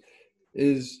yours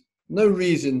is no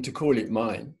reason to call it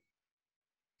mine.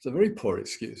 It's a very poor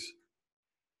excuse.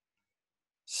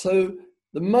 So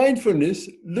the mindfulness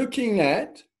looking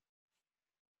at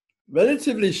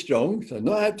relatively strong, so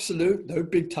not absolute, no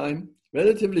big time,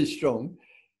 relatively strong,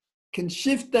 can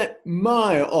shift that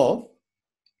my off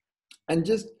and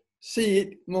just see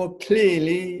it more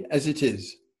clearly as it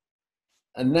is.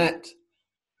 And that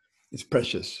is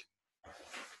precious.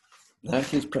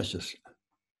 That is precious.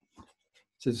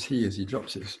 Says he as he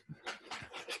drops his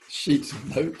sheets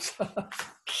of notes.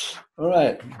 All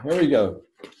right, here we go.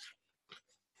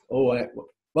 All right,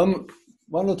 one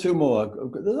or two more.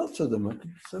 There's lots of them.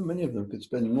 So many of them could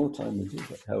spend more time with you,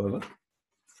 however.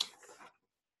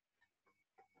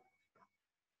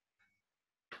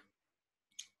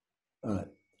 All right.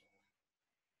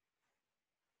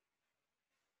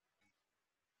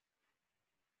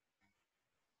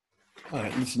 All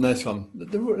right, this is a nice one.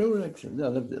 They're all excellent. I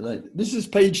loved it. This is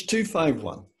page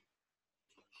 251.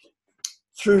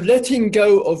 Through letting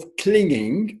go of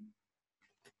clinging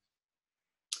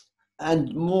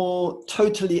and more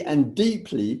totally and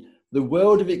deeply, the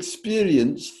world of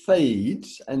experience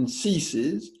fades and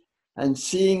ceases, and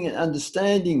seeing and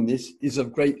understanding this is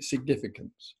of great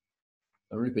significance.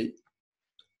 I repeat.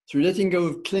 Through letting go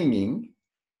of clinging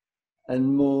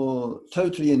and more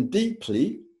totally and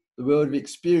deeply, the world of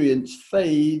experience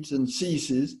fades and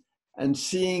ceases, and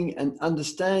seeing and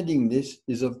understanding this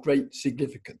is of great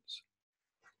significance.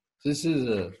 This is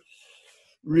a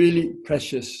really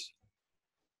precious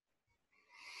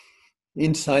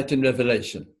insight and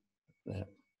revelation.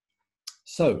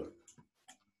 So,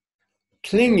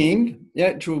 clinging, the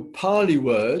actual Pali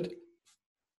word,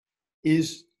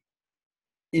 is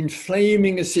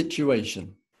inflaming a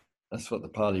situation. That's what the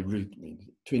Pali root means,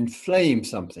 to inflame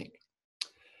something.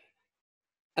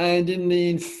 And in the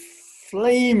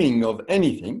inflaming of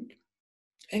anything,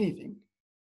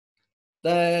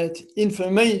 that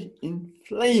inflaming,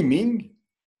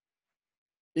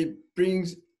 it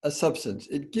brings a substance.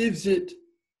 It gives it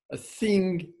a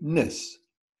thingness.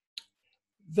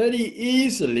 Very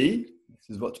easily, this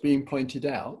is what's being pointed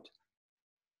out,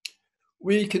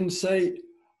 we can say,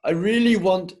 I really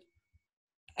want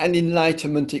an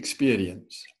enlightenment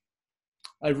experience.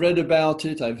 I've read about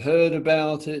it, I've heard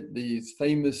about it, these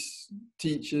famous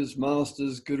teachers,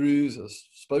 masters, gurus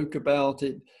spoke about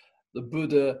it, the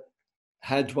Buddha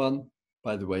had one,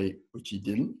 by the way, which he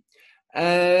didn't.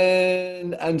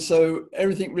 And so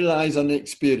everything relies on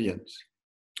experience.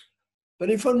 But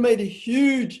if one made a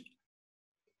huge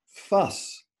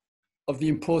fuss of the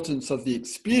importance of the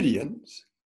experience,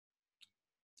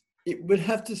 it would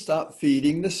have to start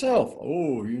feeding the self.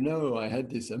 Oh, you know, I had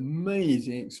this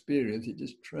amazing experience. It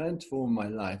just transformed my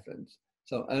life.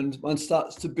 And one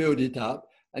starts to build it up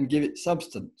and give it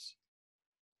substance.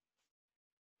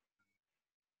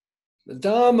 The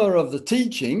Dharma of the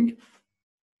teaching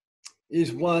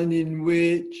is one in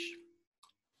which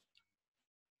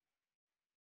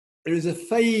there is a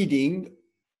fading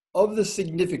of the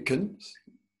significance,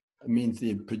 that means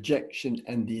the projection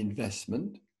and the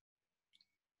investment,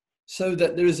 so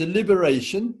that there is a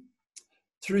liberation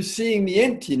through seeing the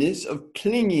emptiness of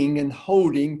clinging and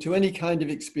holding to any kind of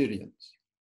experience.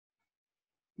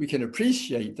 We can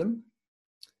appreciate them.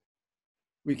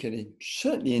 We can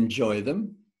certainly enjoy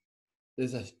them.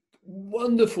 There's a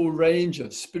wonderful range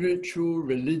of spiritual,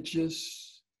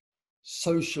 religious,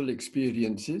 social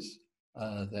experiences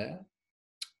there.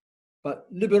 But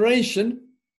liberation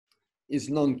is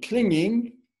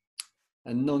non-clinging,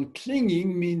 and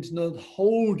non-clinging means not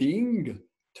holding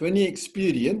to any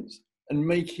experience and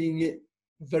making it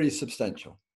very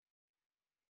substantial.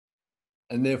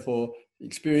 And therefore,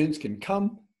 experience can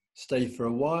come, stay for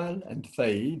a while, and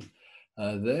fade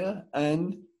there.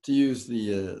 And to use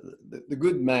the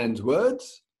good man's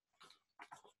words,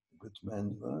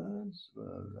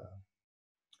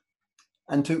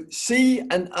 and to see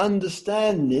and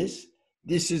understand this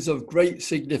is of great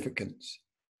significance.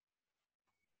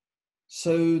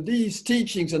 So these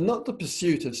teachings are not the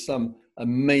pursuit of some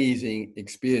amazing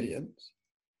experience.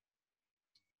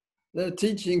 They're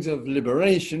teachings of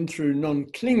liberation through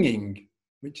non-clinging,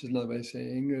 which is another way of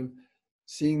saying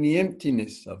seeing the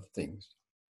emptiness of things.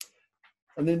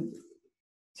 And then,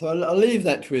 so I'll leave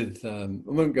that with, I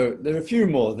won't go, there are a few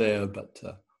more there, but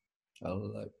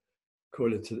I'll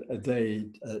call it a day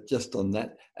just on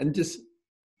that. And just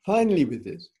finally with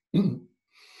this, in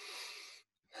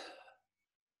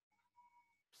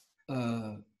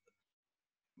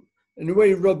a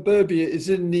way, Rob Berbier is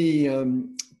in the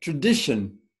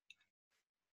tradition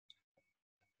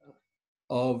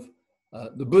of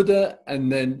the Buddha,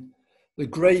 and then the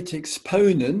great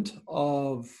exponent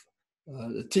of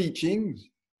the teachings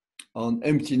on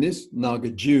emptiness,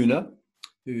 Nagarjuna,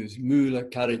 whose Mula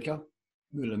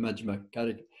Majjhima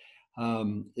Karika,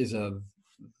 is a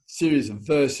series of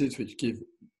verses which give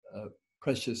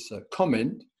precious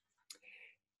comment.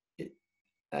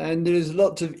 And there is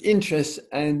lots of interest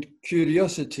and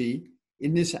curiosity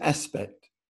in this aspect,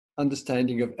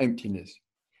 understanding of emptiness.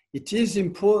 It is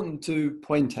important to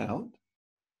point out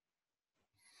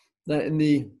that in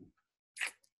the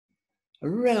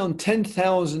around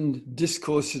 10,000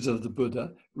 discourses of the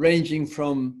Buddha, ranging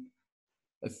from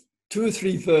 2 or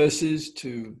 3 verses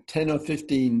to 10 or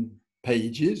 15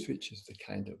 pages, which is the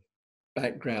kind of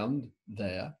background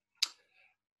there,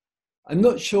 I'm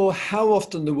not sure how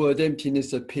often the word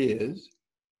emptiness appears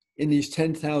in these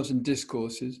 10,000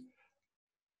 discourses.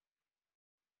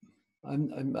 I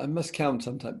must count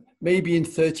sometime, maybe in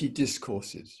 30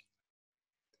 discourses.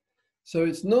 So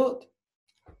it's not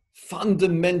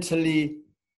fundamentally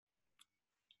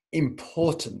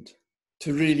important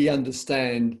to really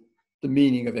understand the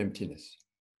meaning of emptiness.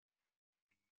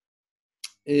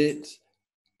 It's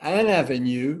an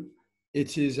avenue,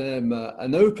 it is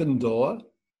an open door,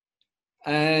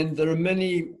 and there are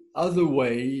many other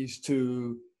ways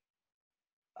to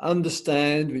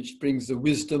understand, which brings the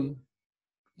wisdom,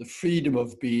 the freedom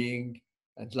of being,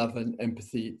 and love and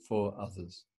empathy for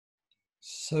others.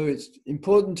 So it's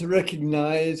important to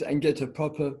recognize and get a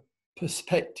proper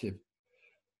perspective.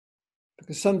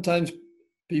 Because sometimes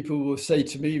people will say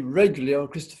to me regularly, "Oh,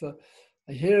 Christopher,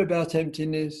 I hear about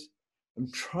emptiness.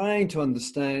 I'm trying to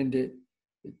understand it.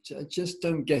 I just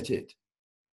don't get it."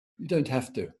 You don't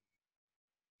have to.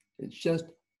 It's just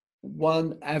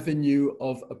one avenue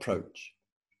of approach.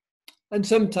 And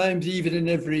sometimes even in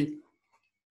every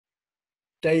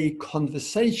day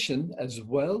conversation as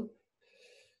well,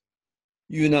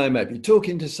 you and I might be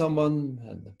talking to someone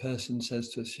and the person says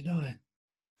to us, "You know,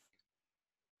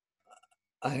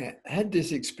 I had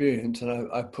this experience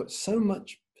and I put so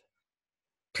much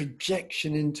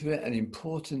projection into it and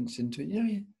importance into it. You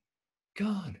know,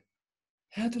 God,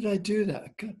 how did I do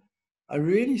that? God, I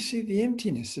really see the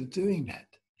emptiness of doing that."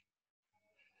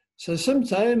 So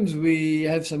sometimes we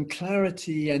have some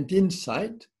clarity and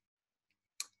insight,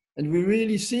 and we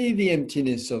really see the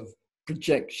emptiness of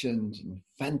projections and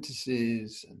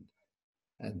fantasies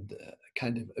and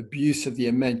kind of abuse of the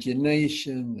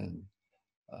imagination and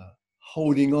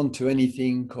holding on to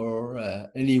anything or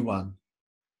anyone.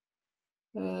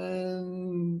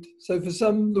 And so for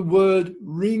some, the word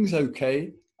rings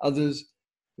okay. Others,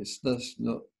 it's just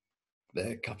not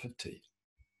their cup of tea.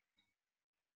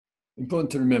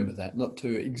 Important to remember that, not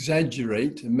to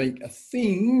exaggerate and make a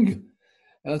thing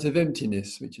out of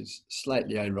emptiness, which is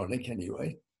slightly ironic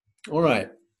anyway. All right.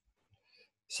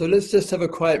 So let's just have a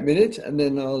quiet minute, and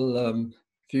then I'll,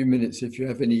 few minutes if you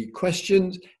have any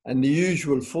questions. And the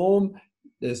usual form,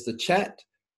 there's the chat,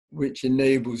 which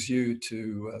enables you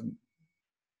to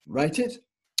write it,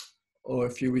 or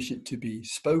if you wish it to be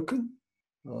spoken,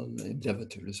 I'll endeavor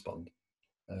to respond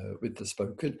with the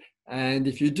spoken. And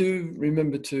if you do,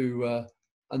 remember to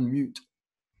unmute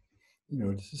in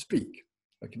order to speak.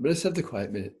 Okay, but let's have the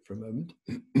quiet minute for a moment.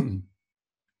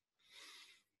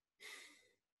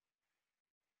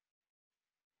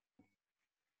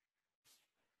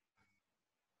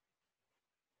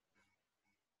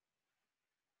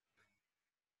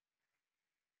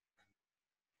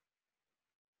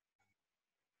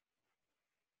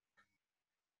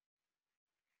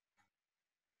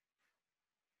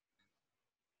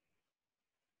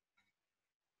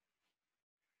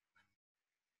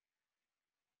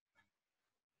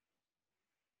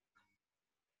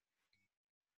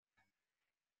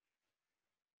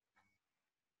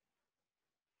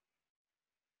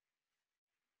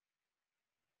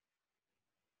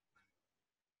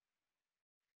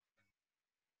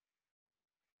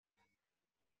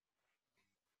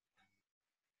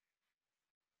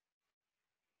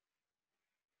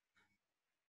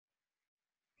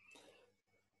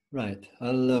 Right,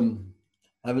 I'll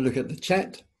have a look at the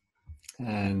chat,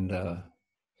 and all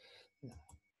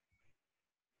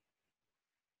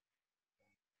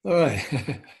right.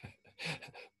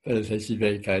 But she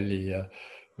very kindly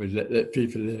would let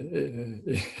people.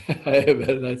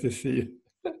 Very nice to see you.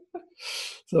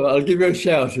 So I'll give you a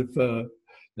shout if.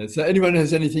 So anyone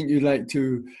has anything you'd like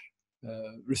to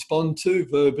respond to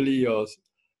verbally or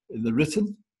in the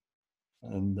written,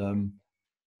 and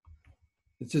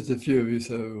it's just a few of you,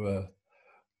 so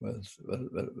we'll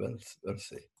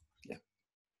see. Yeah.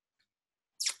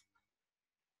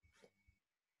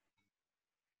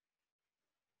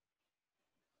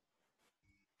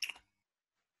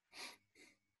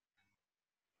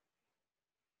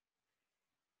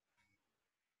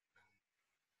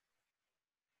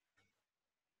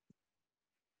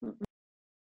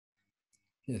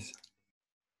 Yes.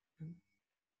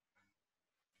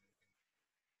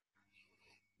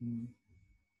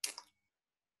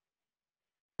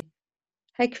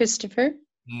 Hi, Christopher.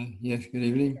 Yes, good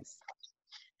evening.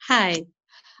 Hi.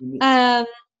 Let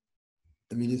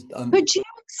me just. Could you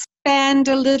expand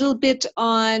a little bit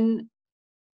on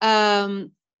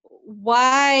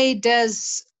why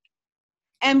does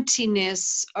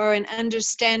emptiness, or an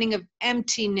understanding of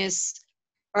emptiness,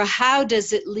 or how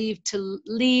does it lead to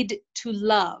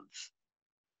love?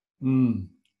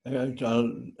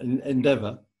 I'll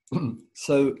endeavor.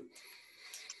 So,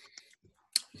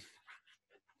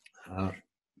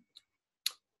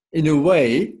 in a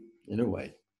way,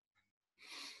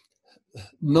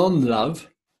 non-love,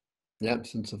 the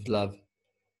absence of love,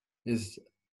 is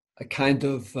a kind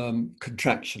of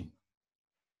contraction.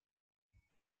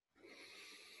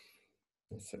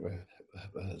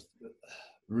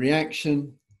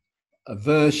 Reaction,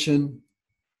 aversion,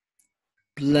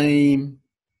 blame,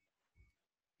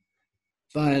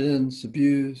 violence,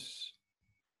 abuse,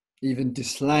 even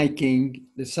disliking.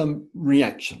 There's some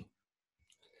reaction.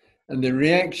 And the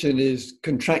reaction is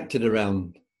contracted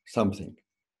around something.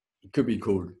 It could be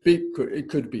called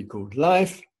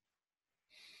life, it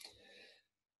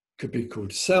could be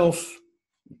called self,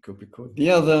 it could be called the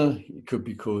other, it could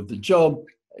be called the job,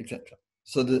 etc.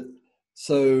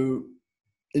 So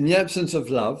in the absence of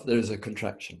love, there is a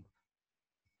contraction.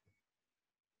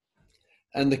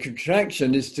 And the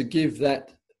contraction is to give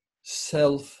that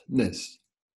selfness,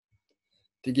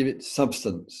 to give it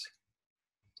substance,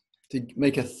 to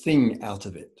make a thing out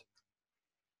of it.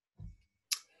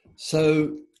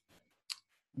 So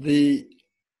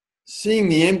seeing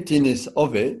the emptiness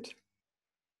of it,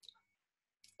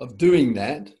 of doing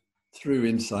that through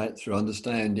insight, through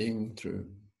understanding, through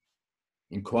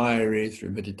inquiry, through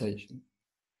meditation,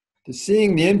 to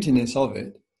seeing the emptiness of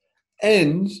it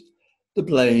ends the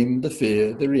blame, the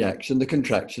fear, the reaction, the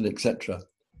contraction, etc.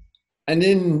 And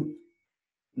in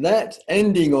that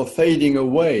ending or fading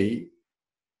away,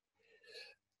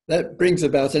 that brings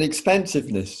about an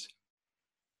expansiveness.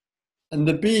 And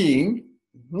the being,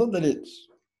 not that it's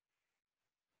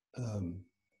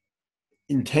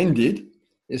intended,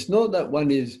 it's not that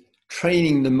one is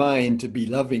training the mind to be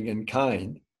loving and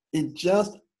kind. It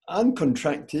just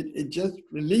uncontracted, it just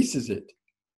releases it.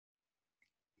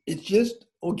 It's just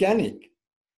organic.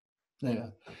 Yeah.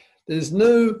 There's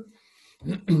no,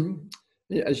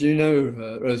 as you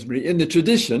know, Rosemary, in the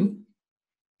tradition,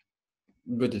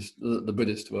 the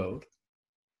Buddhist world,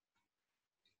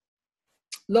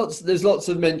 there's lots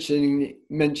of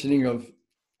mentioning of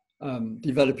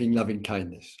developing loving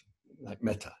kindness, like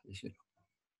metta,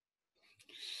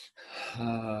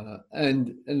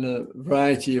 and in a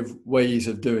variety of ways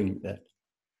of doing that.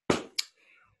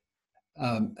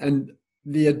 And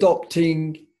the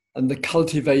adopting and the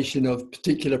cultivation of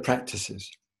particular practices.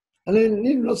 And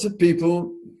then lots of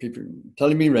people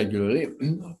telling me regularly,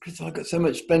 oh, Chris, I got so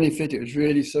much benefit, it was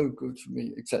really so good for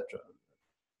me, etc.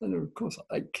 And of course,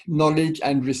 I acknowledge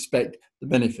and respect the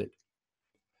benefit.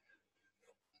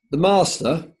 The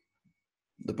Master,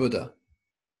 the Buddha,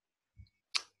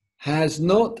 has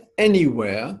not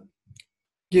anywhere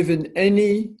given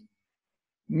any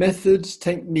methods,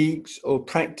 techniques, or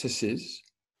practices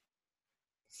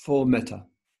for metta.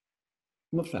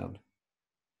 Not found.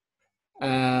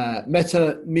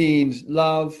 Metta means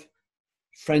love,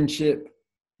 friendship,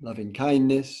 loving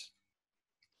kindness.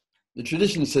 The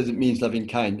tradition says it means loving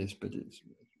kindness, but it's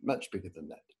much bigger than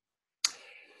that.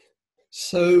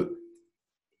 So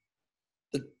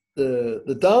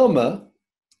the Dharma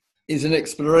is an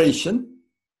exploration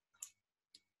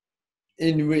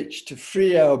in which to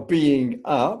free our being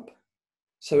up,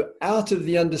 so out of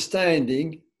the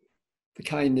understanding, the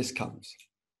kindness comes.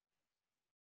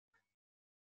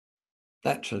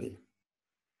 Naturally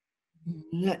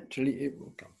it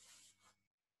will come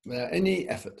without any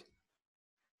effort,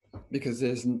 because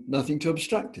there's nothing to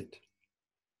obstruct it.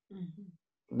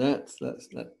 Mm-hmm. That's what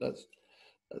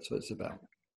it's about.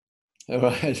 All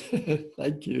right.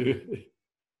 Thank you.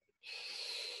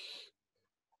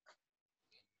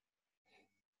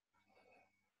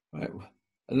 Right.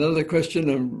 Another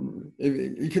question.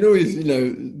 You can always,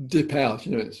 dip out.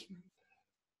 It's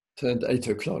turned 8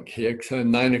 o'clock here,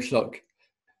 turned 9 o'clock.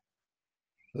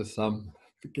 For some,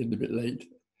 begin a bit late.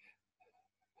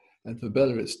 And for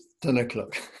Bella, it's 10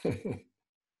 o'clock.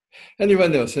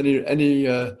 Anyone else? Any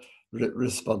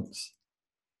response?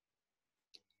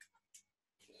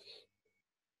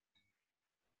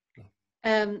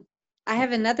 I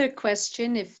have another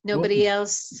question. If nobody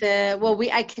else,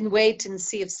 I can wait and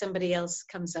see if somebody else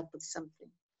comes up with something.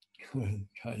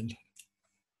 Kind.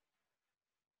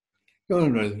 Go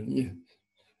on, Rosa. Yeah.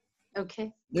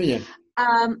 Okay. Yeah.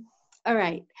 All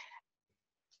right.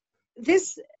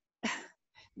 This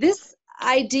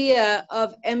idea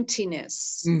of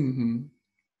emptiness. Mm-hmm.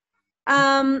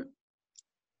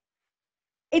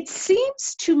 It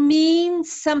seems to mean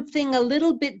something a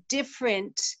little bit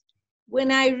different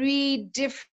when I read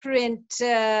different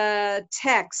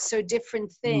texts or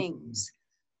different things.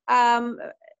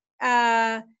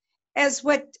 As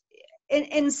what,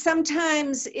 and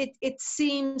sometimes it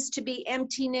seems to be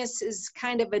emptiness is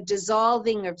kind of a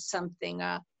dissolving of something,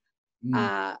 a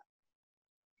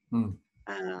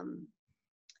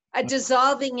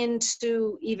dissolving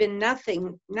into even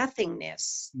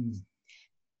nothingness.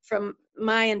 From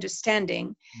my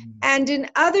understanding. And in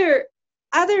other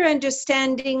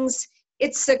understandings,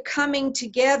 it's a coming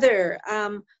together.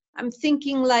 I'm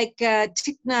thinking like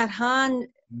Thich Nhat Hanh,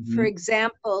 for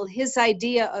example, his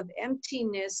idea of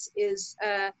emptiness is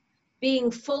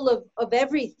being full of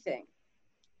everything.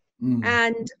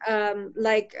 And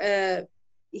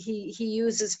he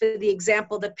uses for the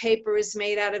example, the paper is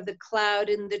made out of the cloud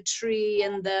and the tree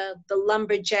and the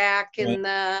lumberjack and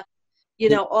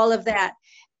all of that.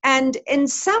 And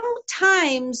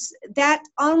sometimes that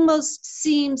almost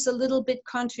seems a little bit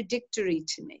contradictory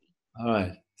to me. All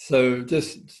right. So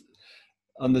just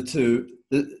on the two,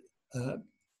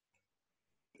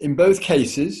 in both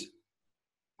cases,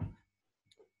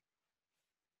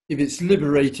 if it's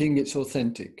liberating, it's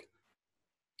authentic.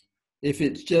 If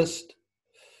it's just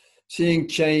seeing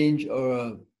change or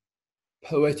a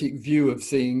poetic view of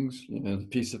things, the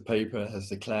piece of paper has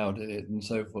the cloud in it and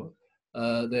so forth,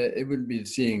 it wouldn't be the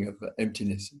seeing of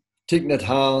emptiness. Thich Nhat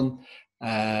Hanh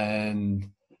and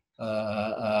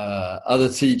other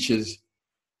teachers,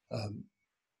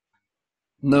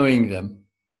 knowing them,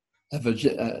 have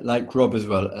like Rob as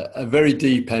well, a very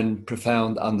deep and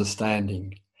profound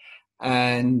understanding.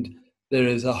 And there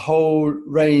is a whole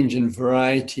range and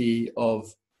variety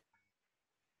of,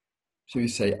 shall we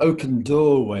say, open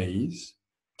doorways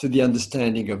to the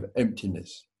understanding of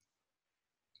emptiness.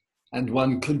 And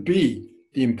one could be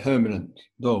the impermanent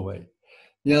doorway.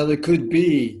 The other could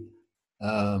be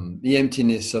the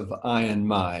emptiness of I and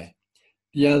my.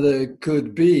 The other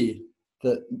could be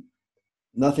that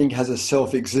nothing has a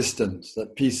self-existence,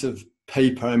 that piece of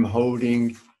paper I'm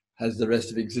holding has the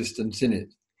rest of existence in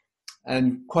it.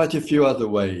 And quite a few other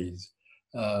ways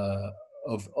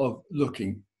of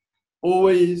looking.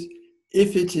 Always,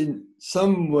 if it in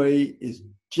some way is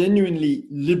genuinely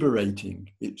liberating,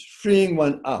 it's freeing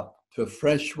one up to a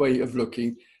fresh way of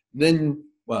looking, then,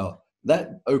 well,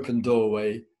 that open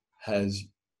doorway has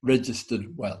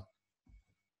registered well.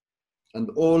 And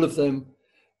all of them,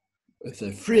 if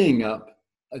they're freeing up,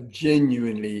 are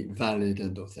genuinely valid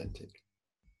and authentic.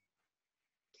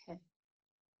 Okay.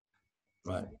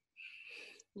 Right.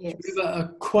 Yes. Should we have a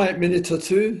quiet minute or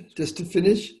two just to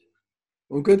finish?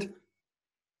 All good?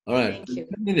 All right. Thank you.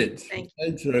 10 minutes. Thank you.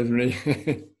 Thanks, Rosemary.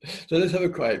 So let's have a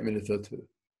quiet minute or two.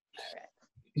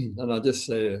 All right. And I'll just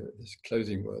say this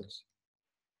closing words.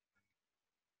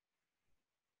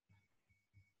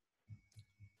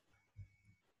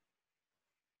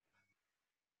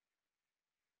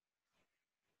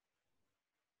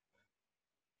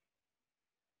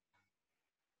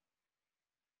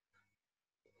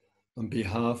 On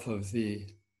behalf of the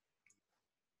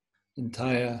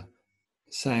entire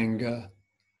Sangha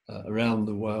around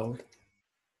the world,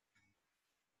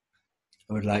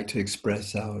 I would like to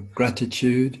express our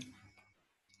gratitude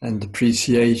and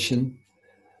appreciation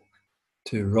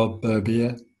to Rob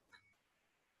Berbier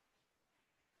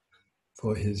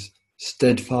for his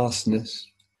steadfastness,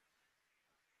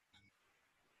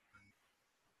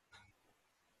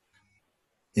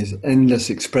 his endless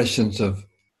expressions of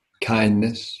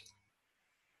kindness,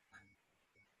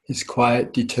 his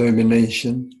quiet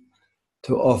determination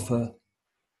to offer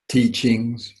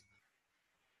teachings,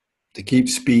 to keep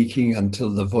speaking until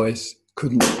the voice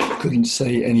couldn't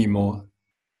say any more.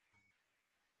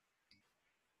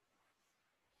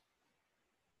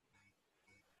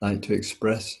 I'd like to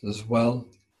express as well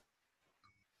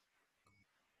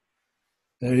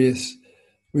various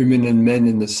women and men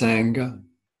in the Sangha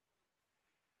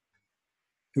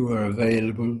who are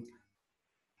available,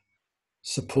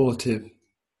 supportive,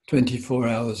 24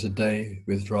 hours a day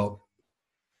with Rob.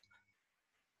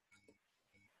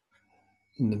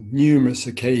 On the numerous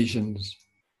occasions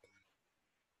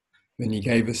when he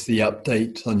gave us the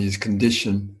update on his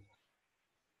condition,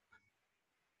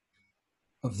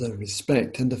 of the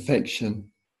respect and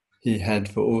affection he had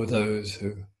for all those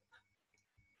who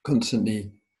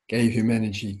constantly gave him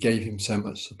energy, gave him so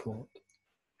much support.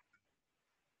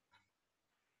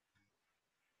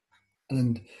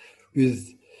 And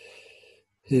with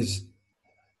his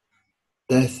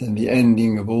death and the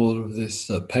ending of all of this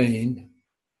pain,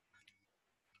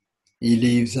 he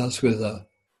leaves us with a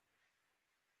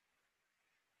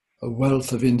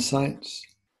wealth of insights,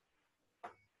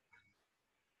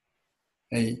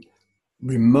 a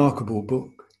remarkable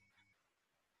book,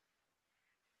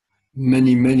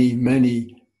 many, many,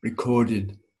 many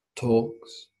recorded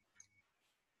talks,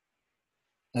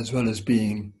 as well as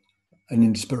being an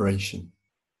inspiration.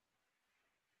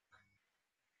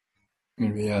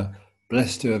 And we are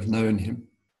blessed to have known him,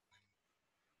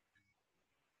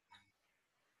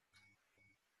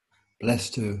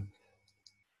 blessed to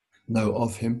know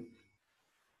of him,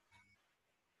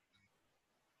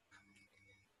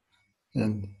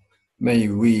 and may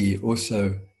we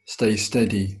also stay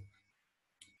steady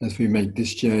as we make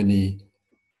this journey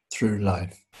through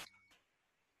life,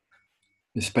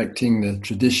 respecting the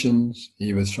traditions.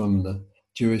 He was from the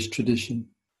Jewish tradition,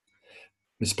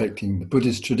 respecting the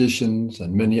Buddhist traditions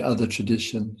and many other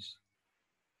traditions,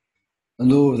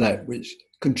 and all that which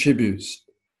contributes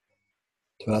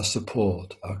to our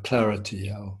support, our clarity,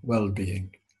 our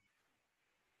well-being.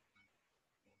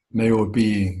 May all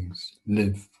beings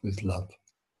live with love.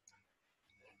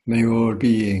 May all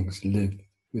beings live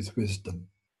with wisdom.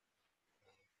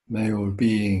 May all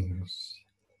beings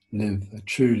live a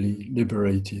truly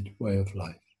liberated way of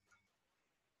life.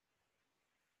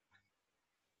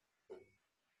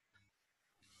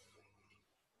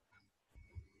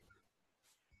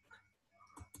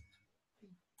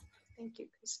 Thank you,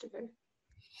 Christopher.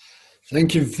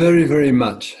 Thank you very, very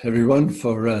much, everyone,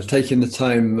 for taking the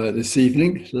time this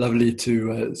evening. Lovely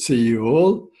to see you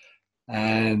all.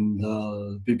 And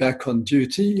I'll be back on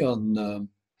duty on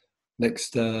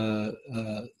next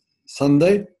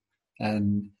Sunday.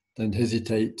 And don't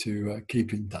hesitate to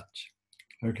keep in touch.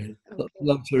 Okay.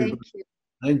 Love to everybody.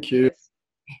 Thank you. Thank you.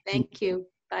 Yes. Thank you.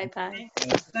 Bye-bye.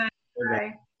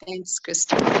 Bye-bye. Thanks,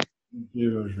 Christopher. Thank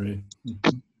you, Rosemary.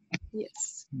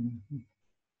 Yes. Mhm.